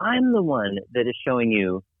 I'm the one that is showing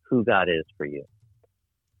you who God is for you."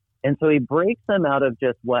 And so he breaks them out of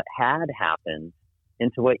just what had happened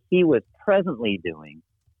into what he was presently doing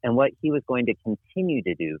and what he was going to continue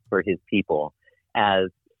to do for his people, as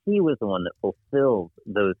he was the one that fulfills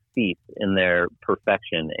those feasts in their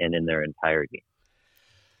perfection and in their entirety.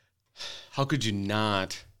 How could you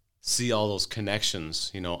not see all those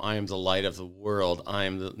connections? I am the light of the world. I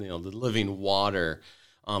am the the living water.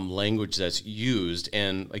 Language that's used,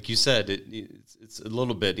 and like you said, it's a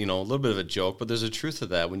little bit of a joke, but there's a truth to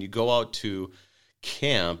that. When you go out to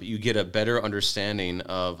camp, you get a better understanding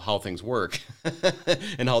of how things work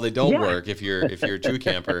and how they don't work if you're a true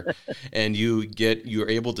camper, and you're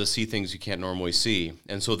able to see things you can't normally see.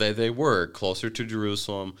 And so they were closer to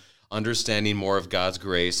Jerusalem, understanding more of God's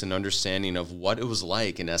grace and understanding of what it was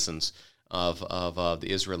like, in essence, of the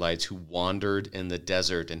Israelites who wandered in the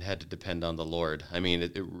desert and had to depend on the Lord. I mean,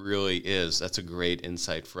 it really is. That's a great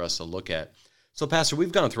insight for us to look at. So, Pastor,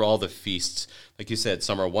 we've gone through all the feasts. Like you said,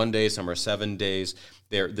 some are 1 day, some are 7 days.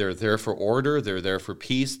 They're there for order. They're there for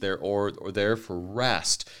peace. They're or there for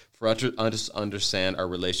rest, for us to understand our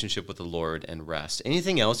relationship with the Lord and rest.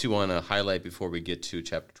 Anything else you want to highlight before we get to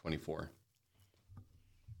chapter 24?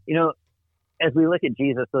 As we look at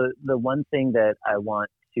Jesus, the one thing that I want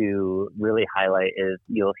to really highlight is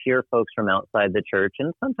you'll hear folks from outside the church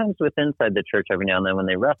and sometimes with inside the church every now and then when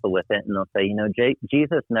they wrestle with it, and they'll say,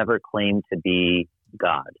 Jesus never claimed to be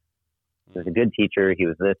God. He was a good teacher. He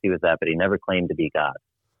was this, he was that, but he never claimed to be God.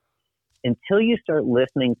 Until you start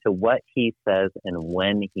listening to what he says and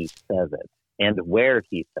when he says it and where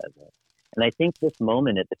he says it. And I think this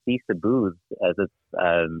moment at the Feast of Booths, as it's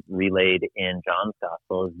relayed in John's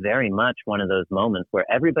Gospel, is very much one of those moments where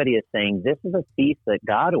everybody is saying, this is a feast that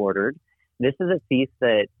God ordered. This is a feast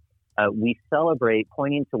that we celebrate,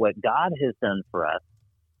 pointing to what God has done for us.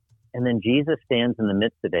 And then Jesus stands in the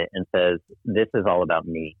midst of it and says, this is all about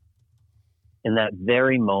me. In that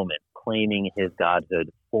very moment, claiming his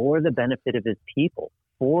godhood for the benefit of his people,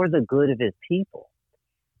 for the good of his people.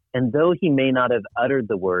 And though he may not have uttered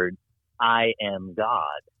the words, I am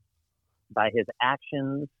God, by his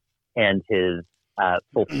actions and his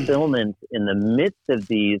fulfillment in the midst of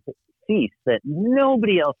these feasts that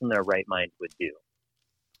nobody else in their right mind would do,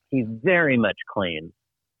 he very much claims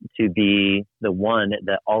to be the one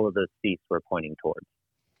that all of those feasts were pointing towards.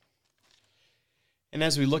 And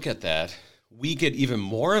as we look at that, we get even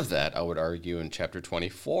more of that, I would argue, in chapter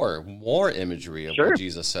 24, more imagery of what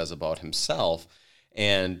Jesus says about himself.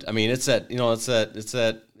 And I mean, it's that what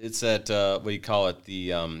do you call it?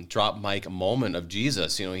 The drop mic moment of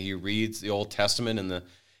Jesus. He reads the Old Testament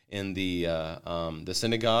in the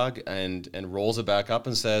synagogue and rolls it back up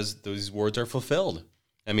and says these words are fulfilled.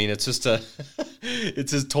 I mean, it's just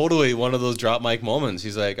it's just totally one of those drop mic moments.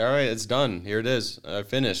 He's like, all right, it's done. Here it is. I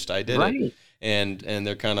finished. I did it. And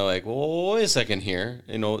they're kind of like, well, wait a second here.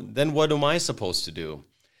 Then what am I supposed to do?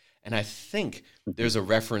 And I think there's a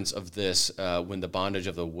reference of this when the bondage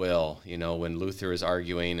of the will, when Luther is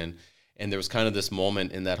arguing, and there was kind of this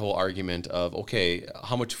moment in that whole argument of, okay,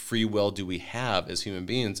 how much free will do we have as human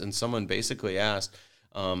beings? And someone basically asked,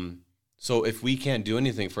 so if we can't do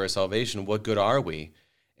anything for our salvation, what good are we?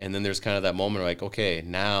 And then there's kind of that moment like, okay,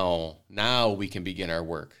 now we can begin our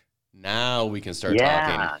work. Now we can start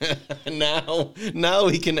talking. Now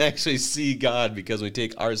we can actually see God because we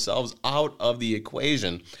take ourselves out of the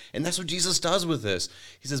equation. And that's what Jesus does with this.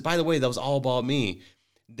 He says, by the way, that was all about me.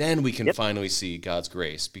 Then we can finally see God's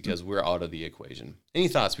grace because we're out of the equation. Any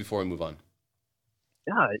thoughts before we move on?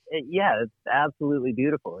 Yeah, it's absolutely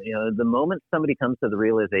beautiful. The moment somebody comes to the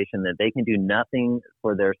realization that they can do nothing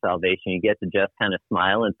for their salvation, you get to just kind of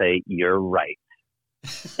smile and say, you're right.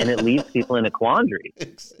 And it leaves people in a quandary,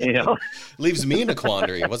 Leaves me in a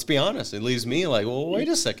quandary. Let's be honest. It leaves me like, well, wait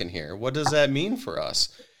a second here. What does that mean for us?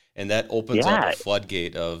 And that opens up a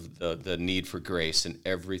floodgate of the need for grace in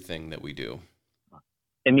everything that we do.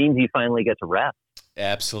 It means you finally get to rest.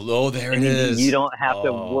 Absolutely. Oh, there it is. You don't have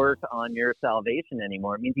to work on your salvation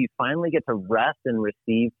anymore. It means you finally get to rest and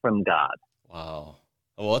receive from God. Wow.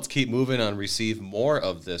 Well, let's keep moving on, receive more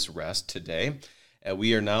of this rest today.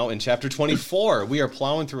 We are now in chapter 24. We are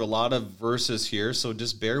plowing through a lot of verses here, so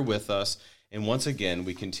just bear with us. And once again,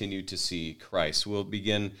 we continue to see Christ. We'll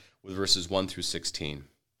begin with verses 1 through 16.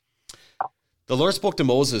 The Lord spoke to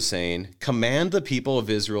Moses, saying, "Command the people of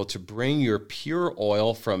Israel to bring your pure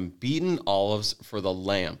oil from beaten olives for the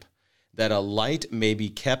lamp, that a light may be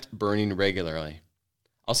kept burning regularly.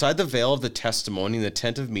 Outside the veil of the testimony in the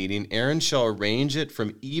tent of meeting, Aaron shall arrange it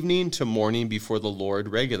from evening to morning before the Lord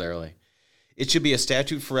regularly. It should be a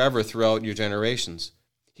statute forever throughout your generations.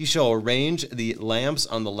 He shall arrange the lamps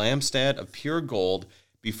on the lampstand of pure gold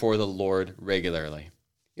before the Lord regularly."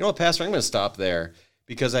 You know what, Pastor, I'm going to stop there,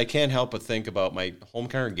 because I can't help but think about my home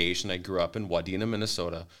congregation. I grew up in Wadena,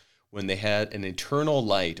 Minnesota, when they had an eternal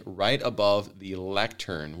light right above the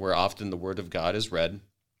lectern where often the Word of God is read.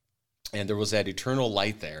 And there was that eternal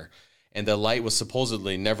light there. And the light was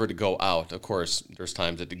supposedly never to go out. Of course, there's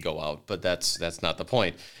times it did go out, but that's not the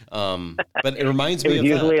point. But it reminds me of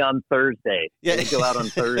usually that. On Thursday. Yeah, it would go out on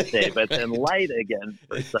Thursday, but then light again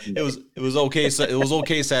for Sunday. It was okay. So it was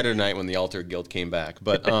okay Saturday night when the altar guild came back.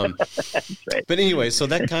 But That's right. But anyway, so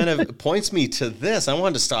that kind of points me to this. I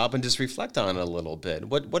wanted to stop and just reflect on it a little bit.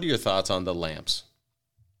 What are your thoughts on the lamps?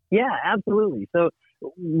 Yeah, absolutely. So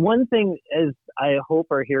one thing, as I hope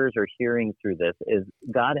our hearers are hearing through this, is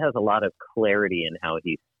God has a lot of clarity in how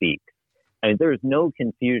he speaks. I mean, there's no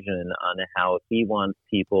confusion on how he wants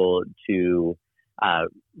people to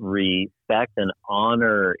respect and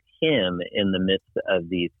honor him in the midst of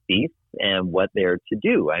these feasts and what they're to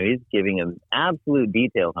do. I mean, he's giving them absolute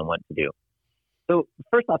details on what to do. So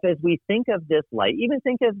first off, as we think of this light, even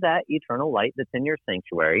think of that eternal light that's in your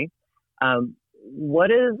sanctuary. What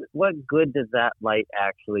good does that light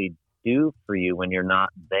actually do for you when you're not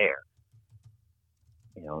there?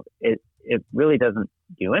 You know, it really doesn't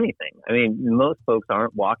do anything. I mean, most folks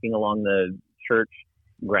aren't walking along the church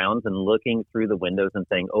grounds and looking through the windows and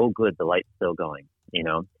saying, "Oh, good, the light's still going," you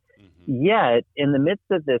know. Mm-hmm. Yet, in the midst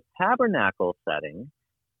of this tabernacle setting,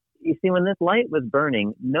 you see, when this light was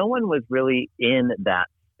burning, no one was really in that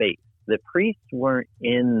space. The priests weren't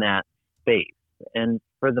in that space. And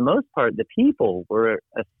for the most part, the people were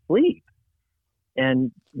asleep.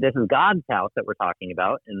 And this is God's house that we're talking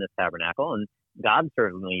about in this tabernacle, and God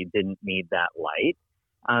certainly didn't need that light.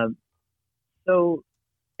 So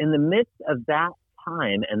in the midst of that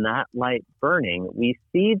time and that light burning, we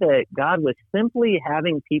see that God was simply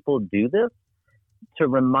having people do this to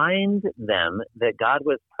remind them that God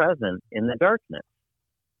was present in the darkness.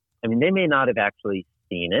 I mean, they may not have actually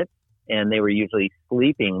seen it, and they were usually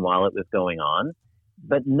sleeping while it was going on.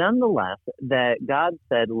 But nonetheless, that God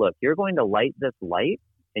said, look, you're going to light this light,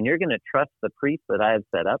 and you're going to trust the priest that I have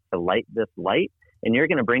set up to light this light, and you're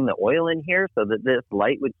going to bring the oil in here so that this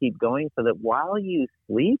light would keep going, so that while you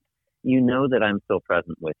sleep, you know that I'm still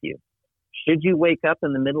present with you. Should you wake up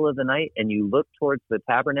in the middle of the night and you look towards the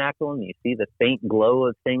tabernacle and you see the faint glow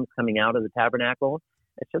of things coming out of the tabernacle,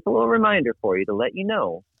 it's just a little reminder for you to let you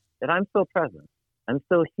know that I'm still present. I'm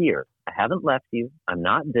still here. I haven't left you. I'm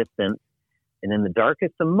not distant. And in the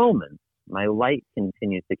darkest of moments, my light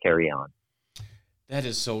continues to carry on. That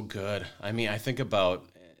is so good. I mean, I think about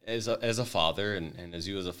as a father, and as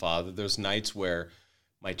you as a father, there's nights where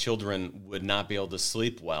my children would not be able to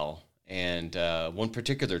sleep well. And one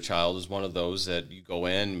particular child is one of those that you go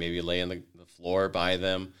in, maybe lay on the floor by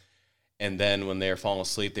them, and then when they're falling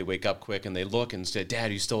asleep, they wake up quick and they look and say,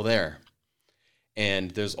 "Dad, are you still there?"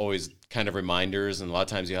 And there's always kind of reminders, and a lot of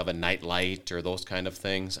times you have a night light or those kind of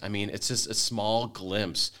things. I mean, it's just a small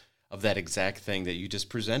glimpse of that exact thing that you just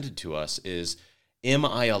presented to us is, am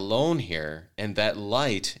I alone here? And that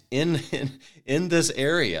light in this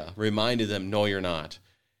area reminded them, no, you're not.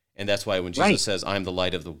 And that's why when Jesus says, I'm the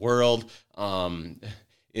light of the world,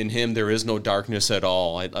 in him there is no darkness at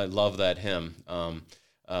all. I love that hymn.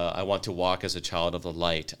 I want to walk as a child of the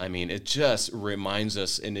light. I mean, it just reminds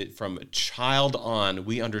us, from a child on,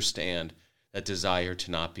 we understand that desire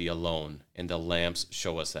to not be alone, and the lamps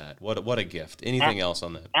show us that. What a gift. Anything else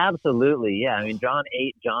on that? Absolutely, yeah. I mean, John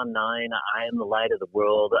 8, John 9, I am the light of the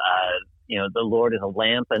world. The Lord is a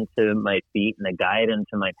lamp unto my feet and a guide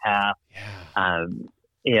unto my path.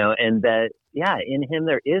 Yeah. And that, in him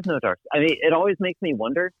there is no darkness. I mean, it always makes me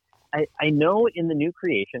wonder, I know in the new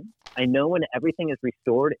creation, I know when everything is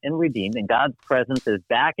restored and redeemed and God's presence is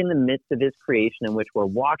back in the midst of his creation in which we're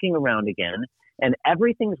walking around again and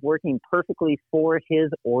everything's working perfectly for his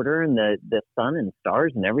order and the sun and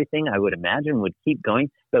stars and everything I would imagine would keep going.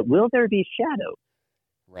 But will there be shadows?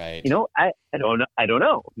 Right. I don't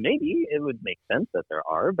know. Maybe it would make sense that there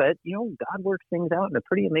are, but God works things out in a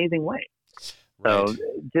pretty amazing way. Right. So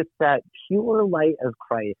just that pure light of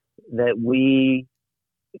Christ that we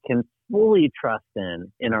can fully trust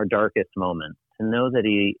in our darkest moments, to know that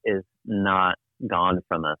he is not gone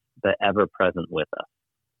from us, but ever present with us.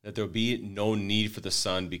 That there will be no need for the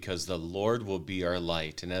sun because the Lord will be our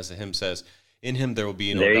light. And as the hymn says, in him there will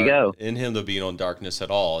be no in him there'll be no darkness at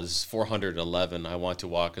all. This is 411. I want to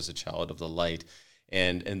walk as a child of the light.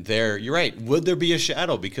 And there, you're right. Would there be a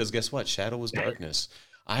shadow? Because guess what? Shadow was darkness.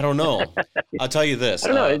 I don't know. I'll tell you this. I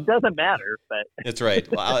don't know. It doesn't matter, but it's right.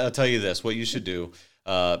 Well, I'll tell you this. What you should do.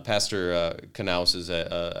 Pastor Knaus is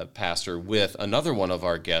a pastor with another one of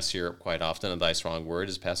our guests here quite often on Thy Strong Word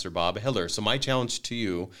is Pastor Bob Hiller. So my challenge to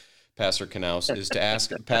you, Pastor Knaus, is to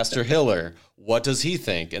ask Pastor Hiller, what does he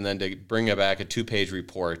think? And then to bring back a 2-page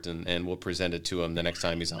report and we'll present it to him the next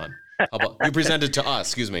time he's on. How about you present it to us?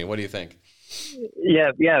 Excuse me. What do you think?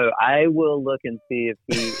 Yeah. I will look and see if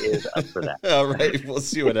he is up for that. All right. We'll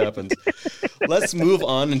see what happens. Let's move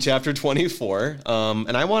on in chapter 24.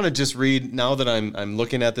 And I want to just read, now that I'm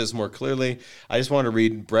looking at this more clearly, I just want to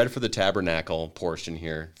read bread for the tabernacle portion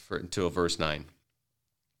here to verse 9.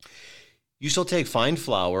 You shall take fine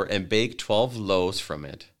flour and bake 12 loaves from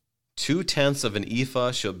it. 2/10 of an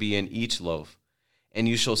ephah shall be in each loaf. And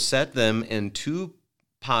you shall set them in 2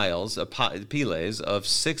 piles, piles of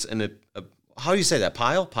 6 and a how do you say that?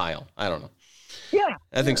 Pile? I don't know. Yeah.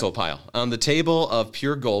 I think so, pile. On the table of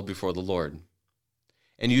pure gold before the Lord.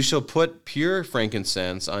 And you shall put pure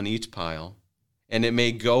frankincense on each pile, and it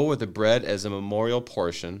may go with the bread as a memorial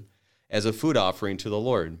portion, as a food offering to the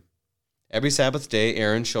Lord. Every Sabbath day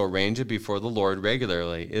Aaron shall arrange it before the Lord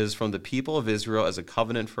regularly. It is from the people of Israel as a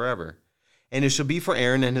covenant forever. And it shall be for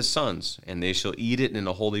Aaron and his sons, and they shall eat it in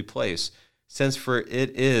a holy place, since for it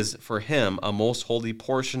is for him a most holy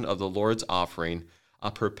portion of the Lord's offering,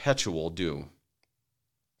 a perpetual due.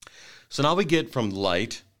 So now we get from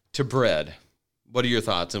light to bread. What are your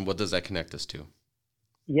thoughts, and what does that connect us to?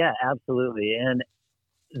 Yeah, absolutely. And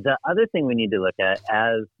the other thing we need to look at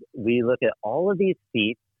as we look at all of these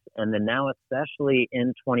feasts, and then now especially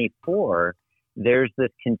in 24, there's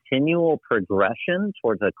this continual progression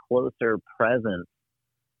towards a closer presence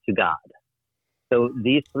to God. So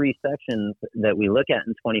these 3 sections that we look at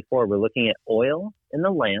in 24, we're looking at oil in the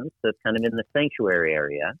lamps, that's kind of in the sanctuary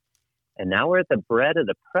area. And now we're at the bread of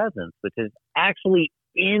the presence, which is actually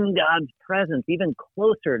in God's presence, even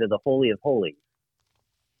closer to the Holy of Holies.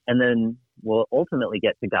 And then we'll ultimately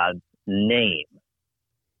get to God's name,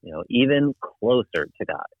 even closer to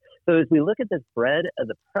God. So as we look at this bread of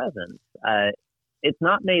the presence, it's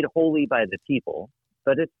not made holy by the people,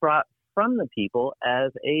 but it's brought from the people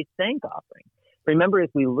as a thank offering. Remember, as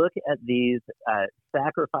we look at these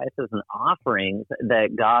sacrifices and offerings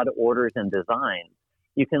that God orders and designs,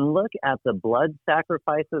 you can look at the blood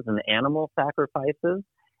sacrifices and animal sacrifices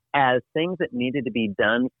as things that needed to be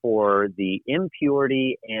done for the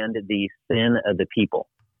impurity and the sin of the people.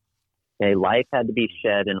 Okay, life had to be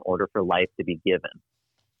shed in order for life to be given.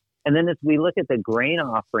 And then as we look at the grain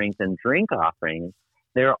offerings and drink offerings,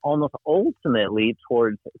 they're almost ultimately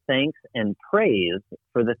towards thanks and praise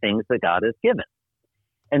for the things that God has given.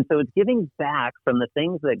 And so it's giving back from the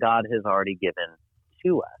things that God has already given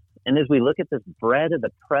to us. And as we look at this bread of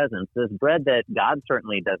the presence, this bread that God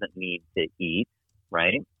certainly doesn't need to eat,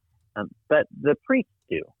 right? But the priests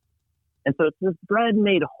do. And so it's this bread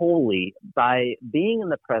made holy by being in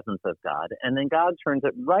the presence of God, and then God turns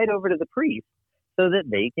it right over to the priests so that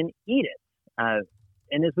they can eat it.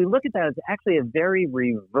 And as we look at that, it's actually a very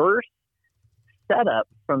reverse setup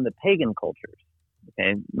from the pagan cultures.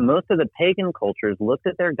 Okay, most of the pagan cultures looked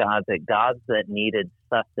at their gods as gods that needed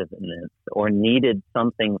sustenance or needed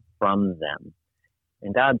something from them.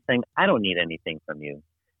 And God's saying, I don't need anything from you.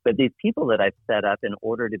 But these people that I've set up in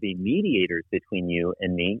order to be mediators between you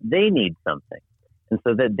and me, they need something. And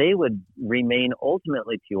so that they would remain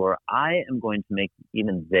ultimately pure, I am going to make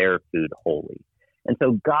even their food holy. And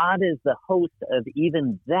so God is the host of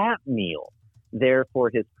even that meal there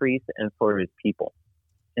for his priests and for his people.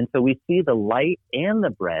 And so we see the light and the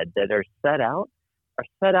bread that are set out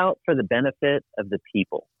for the benefit of the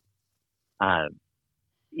people.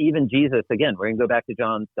 Even Jesus, again, we're going to go back to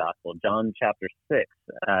John's gospel, John chapter 6,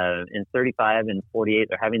 in 35 and 48,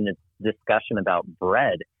 they're having this discussion about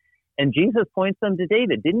bread. And Jesus points them to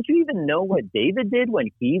David. Didn't you even know what David did when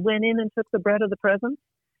he went in and took the bread of the presence?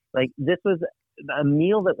 Like, this was a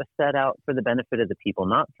meal that was set out for the benefit of the people,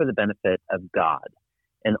 not for the benefit of God.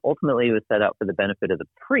 And ultimately, it was set out for the benefit of the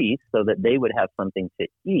priests so that they would have something to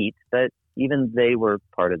eat, but even they were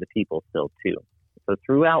part of the people still, too. So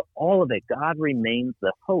throughout all of it, God remains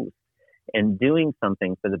the host and doing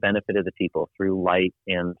something for the benefit of the people through light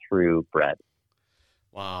and through bread.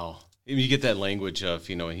 Wow. You get that language of,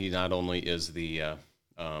 he not only is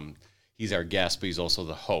he's our guest, but he's also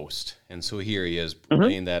the host. And so here he is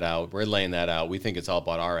laying that out. We're laying that out. We think it's all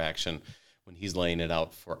about our action when he's laying it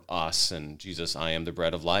out for us. And Jesus, I am the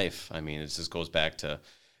bread of life. I mean, it just goes back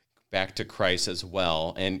to Christ as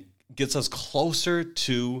well and gets us closer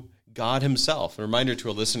to God himself. A reminder to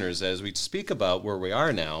our listeners, as we speak about where we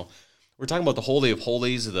are now, we're talking about the Holy of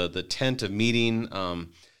Holies, the tent of meeting,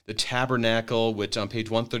 the tabernacle, which on page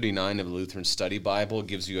 139 of the Lutheran Study Bible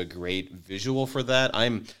gives you a great visual for that.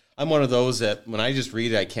 I'm one of those that when I just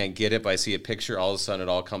read it, I can't get it, but I see a picture, all of a sudden it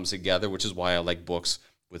all comes together, which is why I like books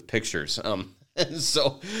with pictures.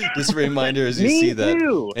 So just a reminder as you see that,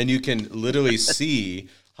 too. And you can literally see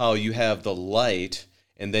how you have the light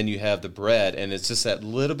and then you have the bread, and it's just that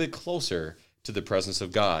little bit closer to the presence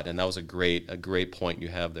of God. And that was a great point you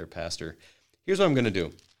have there, Pastor. Here's what I'm going to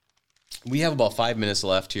do. We have about 5 minutes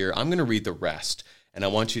left here. I'm going to read the rest, and I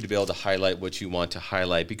want you to be able to highlight what you want to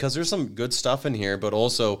highlight, because there's some good stuff in here, but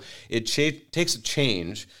also it takes a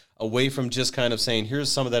change away from just kind of saying,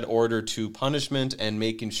 here's some of that order to punishment and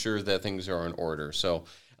making sure that things are in order. So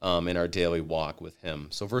in our daily walk with him.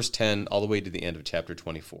 So verse 10 all the way to the end of chapter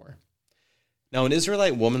 24. Now an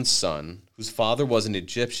Israelite woman's son, whose father was an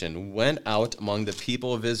Egyptian, went out among the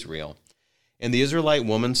people of Israel. And the Israelite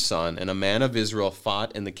woman's son and a man of Israel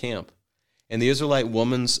fought in the camp. And the Israelite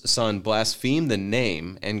woman's son blasphemed the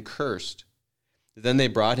name and cursed. Then they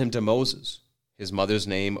brought him to Moses. His mother's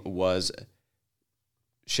name was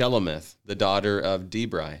Shelomith, the daughter of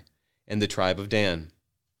Dibri, and the tribe of Dan.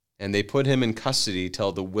 And they put him in custody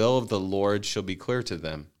till the will of the Lord shall be clear to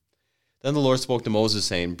them. Then the Lord spoke to Moses,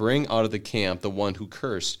 saying, Bring out of the camp the one who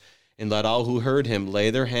cursed, and let all who heard him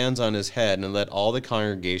lay their hands on his head, and let all the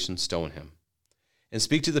congregation stone him. And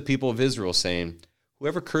speak to the people of Israel, saying,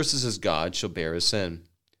 Whoever curses his God shall bear his sin.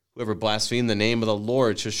 Whoever blasphemes the name of the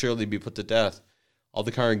Lord shall surely be put to death. All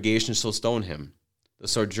the congregation shall stone him. The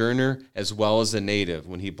sojourner as well as the native,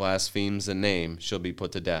 when he blasphemes the name, shall be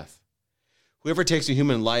put to death. Whoever takes a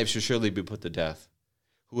human life shall surely be put to death.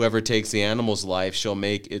 Whoever takes the animal's life shall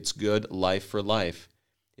make its good life for life.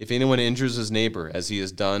 If anyone injures his neighbor, as he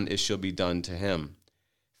has done, it shall be done to him.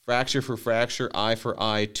 Fracture for fracture, eye for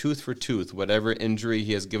eye, tooth for tooth, whatever injury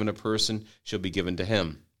he has given a person shall be given to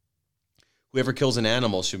him. Whoever kills an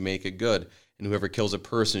animal shall make it good, and whoever kills a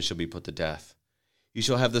person shall be put to death. You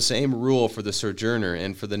shall have the same rule for the sojourner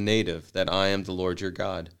and for the native, that I am the Lord your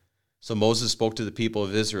God. So Moses spoke to the people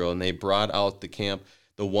of Israel, and they brought out the camp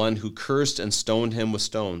the one who cursed and stoned him with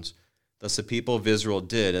stones. Thus the people of Israel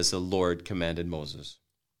did as the Lord commanded Moses.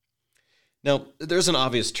 Now, there's an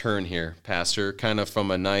obvious turn here, Pastor, kind of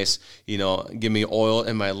from a nice, give me oil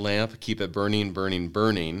in my lamp, keep it burning, burning,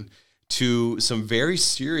 burning, to some very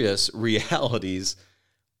serious realities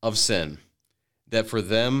of sin. That for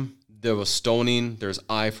them, there was stoning, there's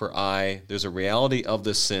eye for eye, there's a reality of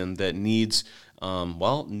the sin that needs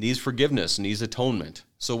forgiveness, needs atonement.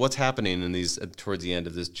 So what's happening in these towards the end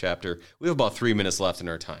of this chapter? We have about 3 minutes left in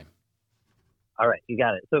our time. All right, you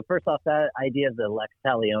got it. So first off, that idea of the lex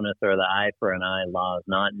talionis, or the eye for an eye law, is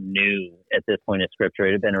not new at this point in Scripture.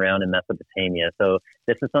 It had been around in Mesopotamia. So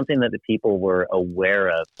this is something that the people were aware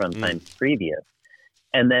of from times previous.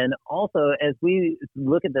 And then also, as we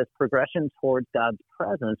look at this progression towards God's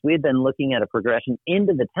presence, we had been looking at a progression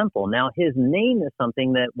into the temple. Now, his name is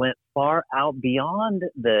something that went far out beyond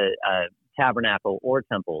the tabernacle or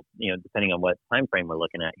temple, depending on what time frame we're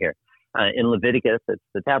looking at here. In Leviticus, it's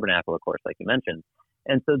the tabernacle, of course, like you mentioned.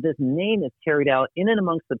 And so this name is carried out in and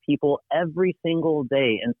amongst the people every single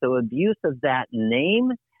day. And so abuse of that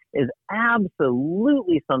name is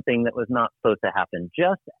absolutely something that was not supposed to happen.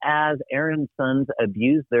 Just as Aaron's sons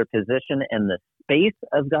abused their position and the space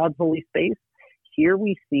of God's holy space, here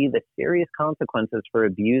we see the serious consequences for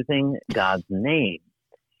abusing God's name.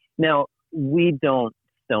 Now, we don't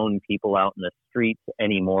stone people out in the streets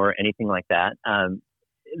anymore, anything like that.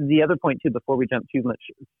 The other point, too, before we jump too much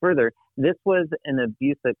further, this was an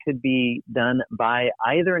abuse that could be done by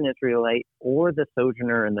either an Israelite or the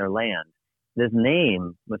sojourner in their land. This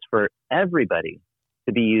name was for everybody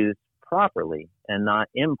to be used properly and not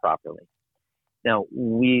improperly. Now,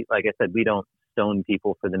 like I said, we don't stone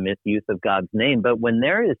people for the misuse of God's name, but when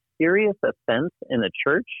there is serious offense in a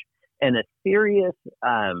church, and a serious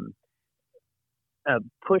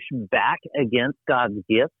push back against God's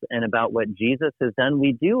gifts and about what Jesus has done,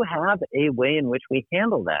 we do have a way in which we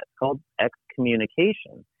handle that. It's called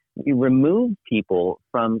excommunication. We remove people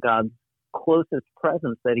from God's closest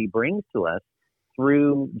presence that he brings to us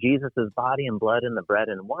through Jesus' body and blood and the bread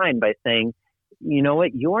and wine by saying, you know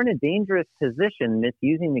what, you're in a dangerous position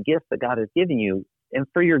misusing the gifts that God has given you. And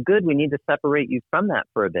for your good, we need to separate you from that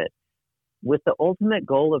for a bit with the ultimate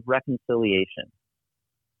goal of reconciliation.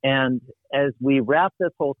 And as we wrap this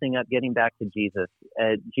whole thing up, getting back to Jesus,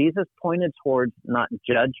 Jesus pointed towards not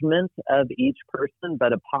judgment of each person,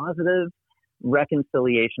 but a positive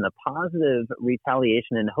reconciliation, a positive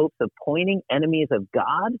retaliation in hopes of pointing enemies of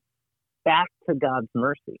God back to God's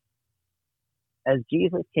mercy. As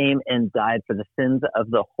Jesus came and died for the sins of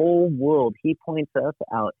the whole world, he points us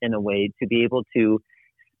out in a way to be able to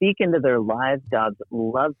speak into their lives God's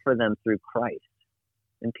love for them through Christ.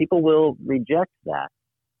 And people will reject that.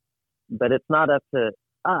 But it's not up to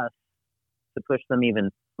us to push them even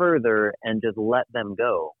further and just let them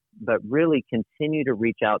go, but really continue to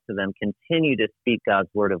reach out to them, continue to speak God's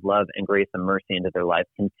word of love and grace and mercy into their life,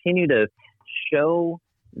 continue to show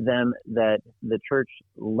them that the church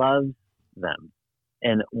loves them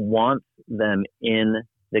and wants them in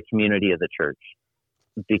the community of the church,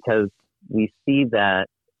 because we see that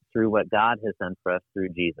through what God has done for us through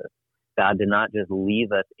Jesus. God did not just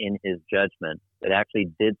leave us in his judgment, but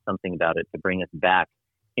actually did something about it to bring us back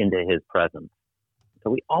into his presence. So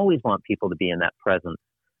we always want people to be in that presence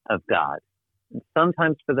of God. And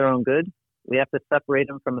sometimes for their own good, we have to separate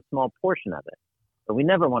them from a small portion of it. But we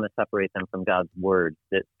never want to separate them from God's word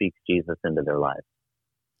that speaks Jesus into their lives.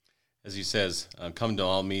 As he says, come to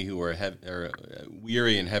all me who are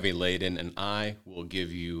weary and heavy laden, and I will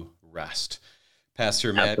give you rest.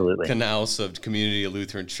 Pastor Matt Knaus of Community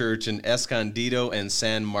Lutheran Church in Escondido and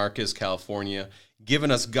San Marcos, California,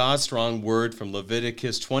 giving us God's strong word from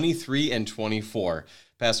Leviticus 23 and 24.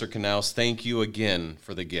 Pastor Knaus, thank you again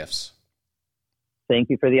for the gifts. Thank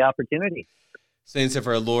you for the opportunity. Saints of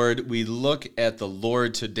our Lord, we look at the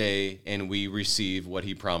Lord today and we receive what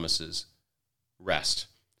he promises: rest.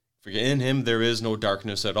 For in him there is no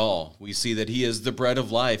darkness at all. We see that he is the bread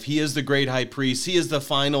of life. He is the great high priest. He is the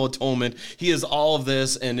final atonement. He is all of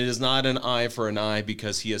this, and it is not an eye for an eye,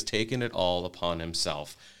 because he has taken it all upon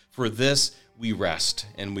himself. For this we rest,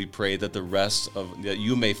 and we pray that that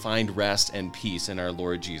you may find rest and peace in our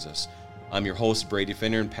Lord Jesus. I'm your host, Brady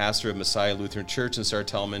Finner, and pastor of Messiah Lutheran Church in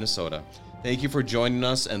Sartell, Minnesota. Thank you for joining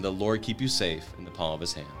us, and the Lord keep you safe in the palm of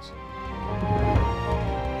his hands.